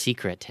one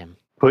secret, Tim?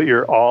 Put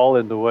your all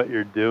into what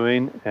you're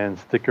doing and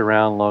stick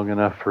around long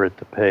enough for it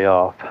to pay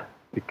off.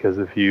 Because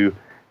if you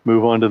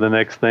move on to the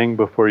next thing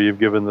before you've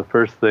given the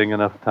first thing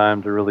enough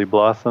time to really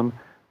blossom,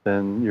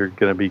 then you're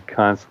going to be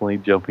constantly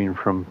jumping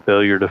from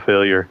failure to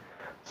failure.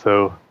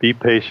 So be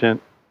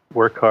patient,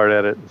 work hard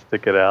at it, and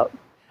stick it out.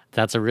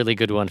 That's a really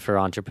good one for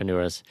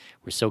entrepreneurs.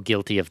 We're so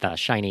guilty of that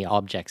shiny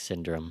object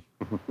syndrome.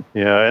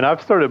 Yeah, and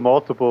I've started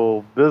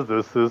multiple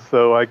businesses,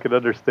 so I could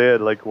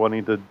understand like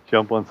wanting to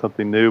jump on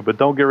something new, but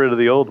don't get rid of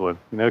the old one.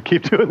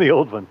 Keep doing the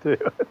old one too.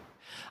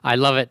 I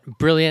love it.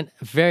 Brilliant.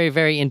 Very,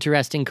 very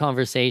interesting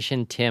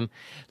conversation, Tim.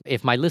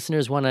 If my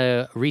listeners want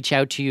to reach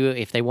out to you,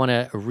 if they want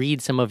to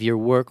read some of your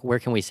work, where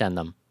can we send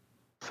them?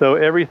 So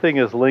everything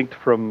is linked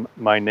from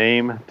my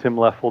name,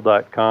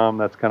 timleffel.com.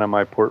 That's kind of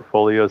my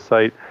portfolio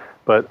site.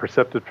 But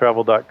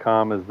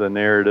perceptivetravel.com is the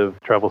narrative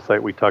travel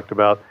site we talked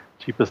about.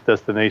 Cheapest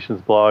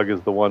Destinations blog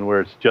is the one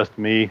where it's just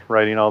me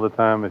writing all the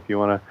time if you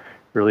want to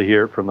really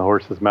hear it from the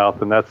horse's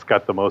mouth. And that's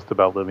got the most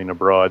about living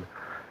abroad.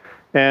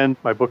 And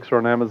my books are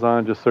on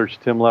Amazon. Just search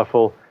Tim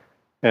Leffel.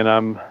 And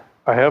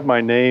I have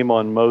my name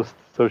on most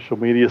social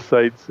media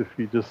sites if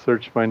you just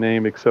search my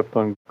name, except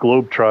on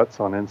Globetrots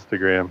on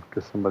Instagram,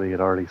 because somebody had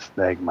already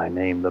snagged my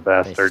name, the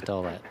bastard. They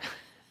stole it.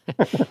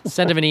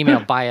 Send him an email,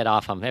 buy it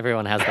off him.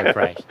 Everyone has their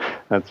price.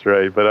 That's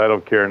right, but I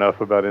don't care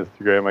enough about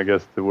Instagram, I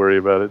guess, to worry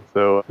about it.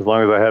 So as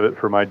long as I have it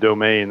for my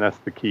domain, that's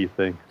the key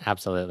thing.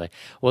 Absolutely.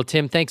 Well,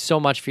 Tim, thanks so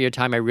much for your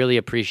time. I really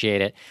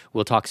appreciate it.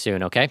 We'll talk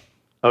soon, okay?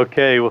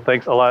 Okay, well,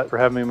 thanks a lot for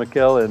having me,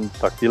 Mikkel, and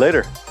talk to you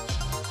later.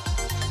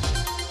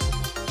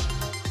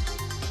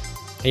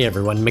 Hey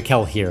everyone,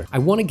 Mikkel here. I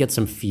want to get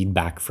some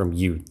feedback from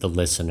you, the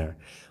listener.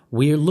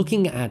 We're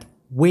looking at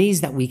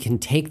ways that we can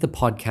take the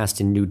podcast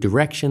in new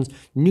directions,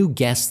 new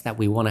guests that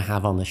we want to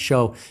have on the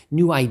show,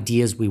 new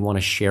ideas we want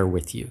to share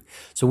with you.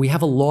 So we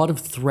have a lot of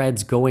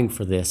threads going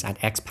for this at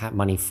Expat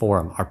Money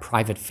Forum, our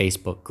private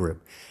Facebook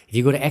group. If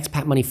you go to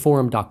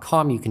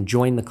expatmoneyforum.com, you can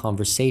join the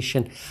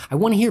conversation. I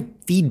want to hear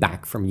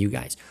feedback from you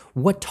guys.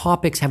 What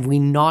topics have we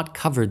not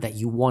covered that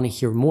you want to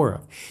hear more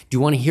of? Do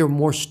you want to hear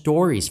more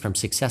stories from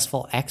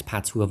successful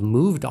expats who have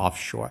moved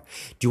offshore?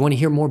 Do you want to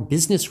hear more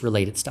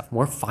business-related stuff,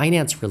 more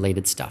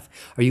finance-related stuff?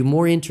 Are you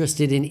more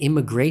interested in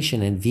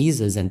immigration and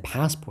visas and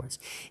passports?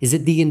 Is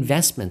it the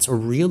investments or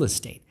real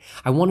estate?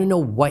 I want to know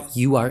what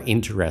you are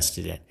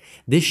interested in.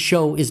 This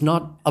show is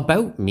not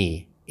about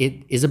me.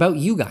 It is about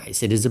you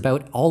guys. It is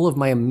about all of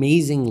my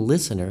amazing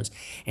listeners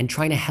and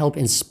trying to help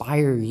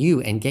inspire you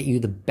and get you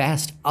the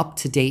best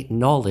up-to-date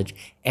knowledge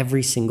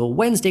every single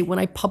Wednesday when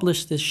I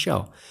publish this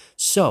show.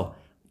 So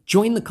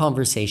join the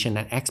conversation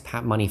at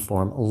Expat Money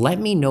Forum.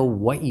 Let me know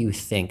what you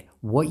think,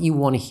 what you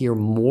want to hear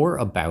more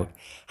about,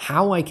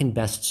 how I can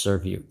best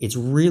serve you. It's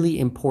really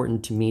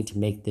important to me to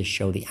make this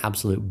show the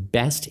absolute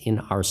best in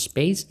our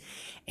space.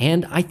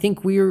 And I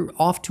think we're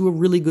off to a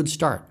really good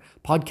start.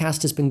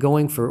 Podcast has been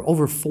going for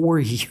over 4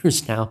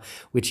 years now,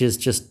 which is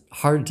just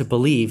hard to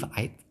believe.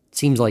 It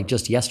seems like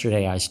just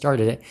yesterday I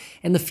started it,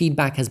 and the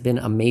feedback has been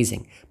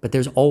amazing. But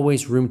there's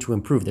always room to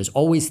improve. There's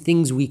always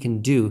things we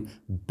can do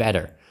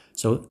better.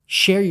 So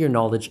share your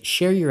knowledge,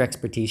 share your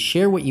expertise,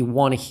 share what you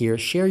want to hear,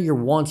 share your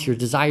wants, your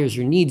desires,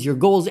 your needs, your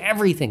goals,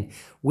 everything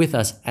with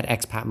us at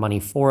Expat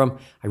Money Forum.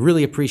 I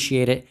really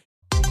appreciate it.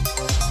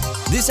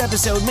 This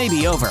episode may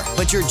be over,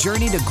 but your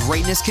journey to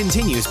greatness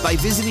continues by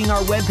visiting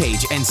our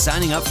webpage and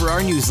signing up for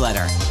our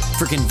newsletter.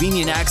 For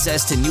convenient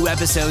access to new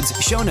episodes,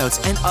 show notes,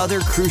 and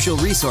other crucial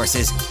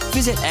resources,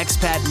 visit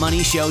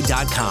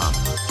expatmoneyshow.com.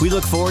 We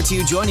look forward to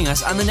you joining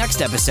us on the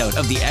next episode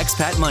of the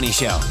Expat Money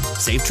Show.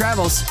 Safe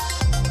travels.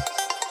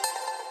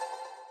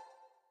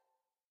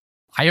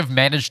 I have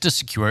managed to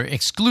secure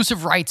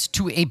exclusive rights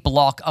to a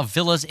block of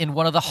villas in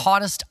one of the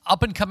hottest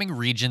up-and-coming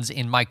regions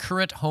in my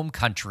current home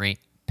country,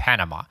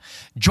 Panama.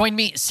 Join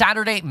me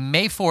Saturday,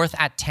 May 4th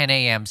at 10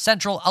 a.m.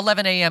 Central,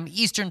 11 a.m.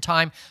 Eastern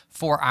Time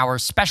for our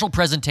special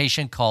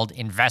presentation called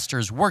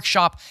Investors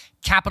Workshop,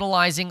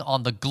 capitalizing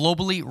on the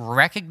globally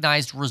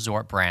recognized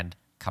resort brand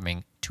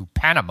coming to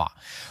Panama.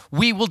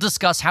 We will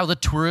discuss how the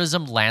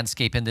tourism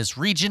landscape in this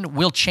region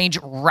will change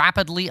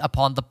rapidly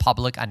upon the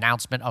public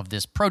announcement of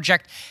this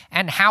project,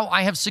 and how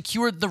I have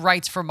secured the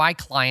rights for my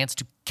clients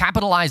to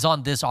capitalize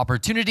on this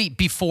opportunity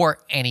before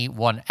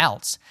anyone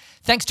else.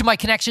 Thanks to my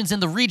connections in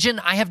the region,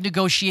 I have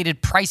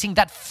negotiated pricing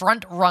that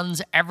front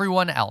runs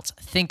everyone else.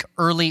 Think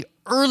early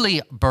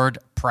bird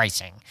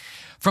pricing.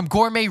 From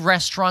gourmet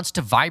restaurants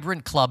to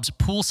vibrant clubs,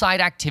 poolside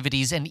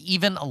activities, and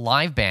even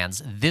live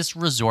bands, this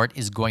resort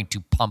is going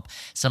to pump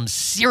some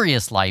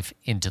serious life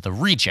into the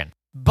region.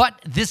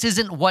 But this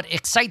isn't what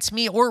excites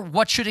me or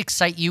what should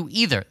excite you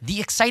either.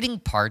 The exciting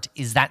part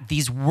is that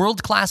these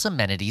world-class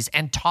amenities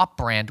and top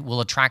brand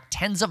will attract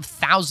tens of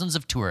thousands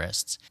of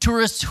tourists.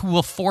 Tourists who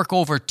will fork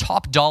over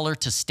top dollar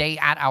to stay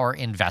at our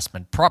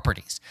investment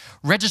properties.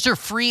 Register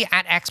free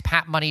at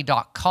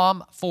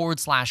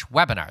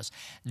expatmoney.com/webinars.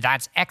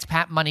 That's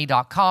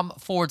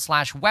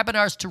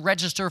expatmoney.com/webinars to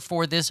register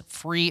for this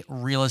free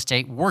real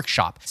estate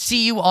workshop.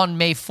 See you on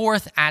May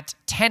 4th at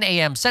 10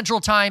 a.m.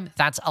 Central Time.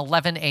 That's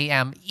 11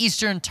 a.m.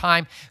 Eastern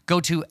Time. Go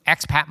to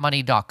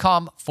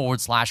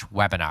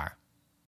expatmoney.com/webinar.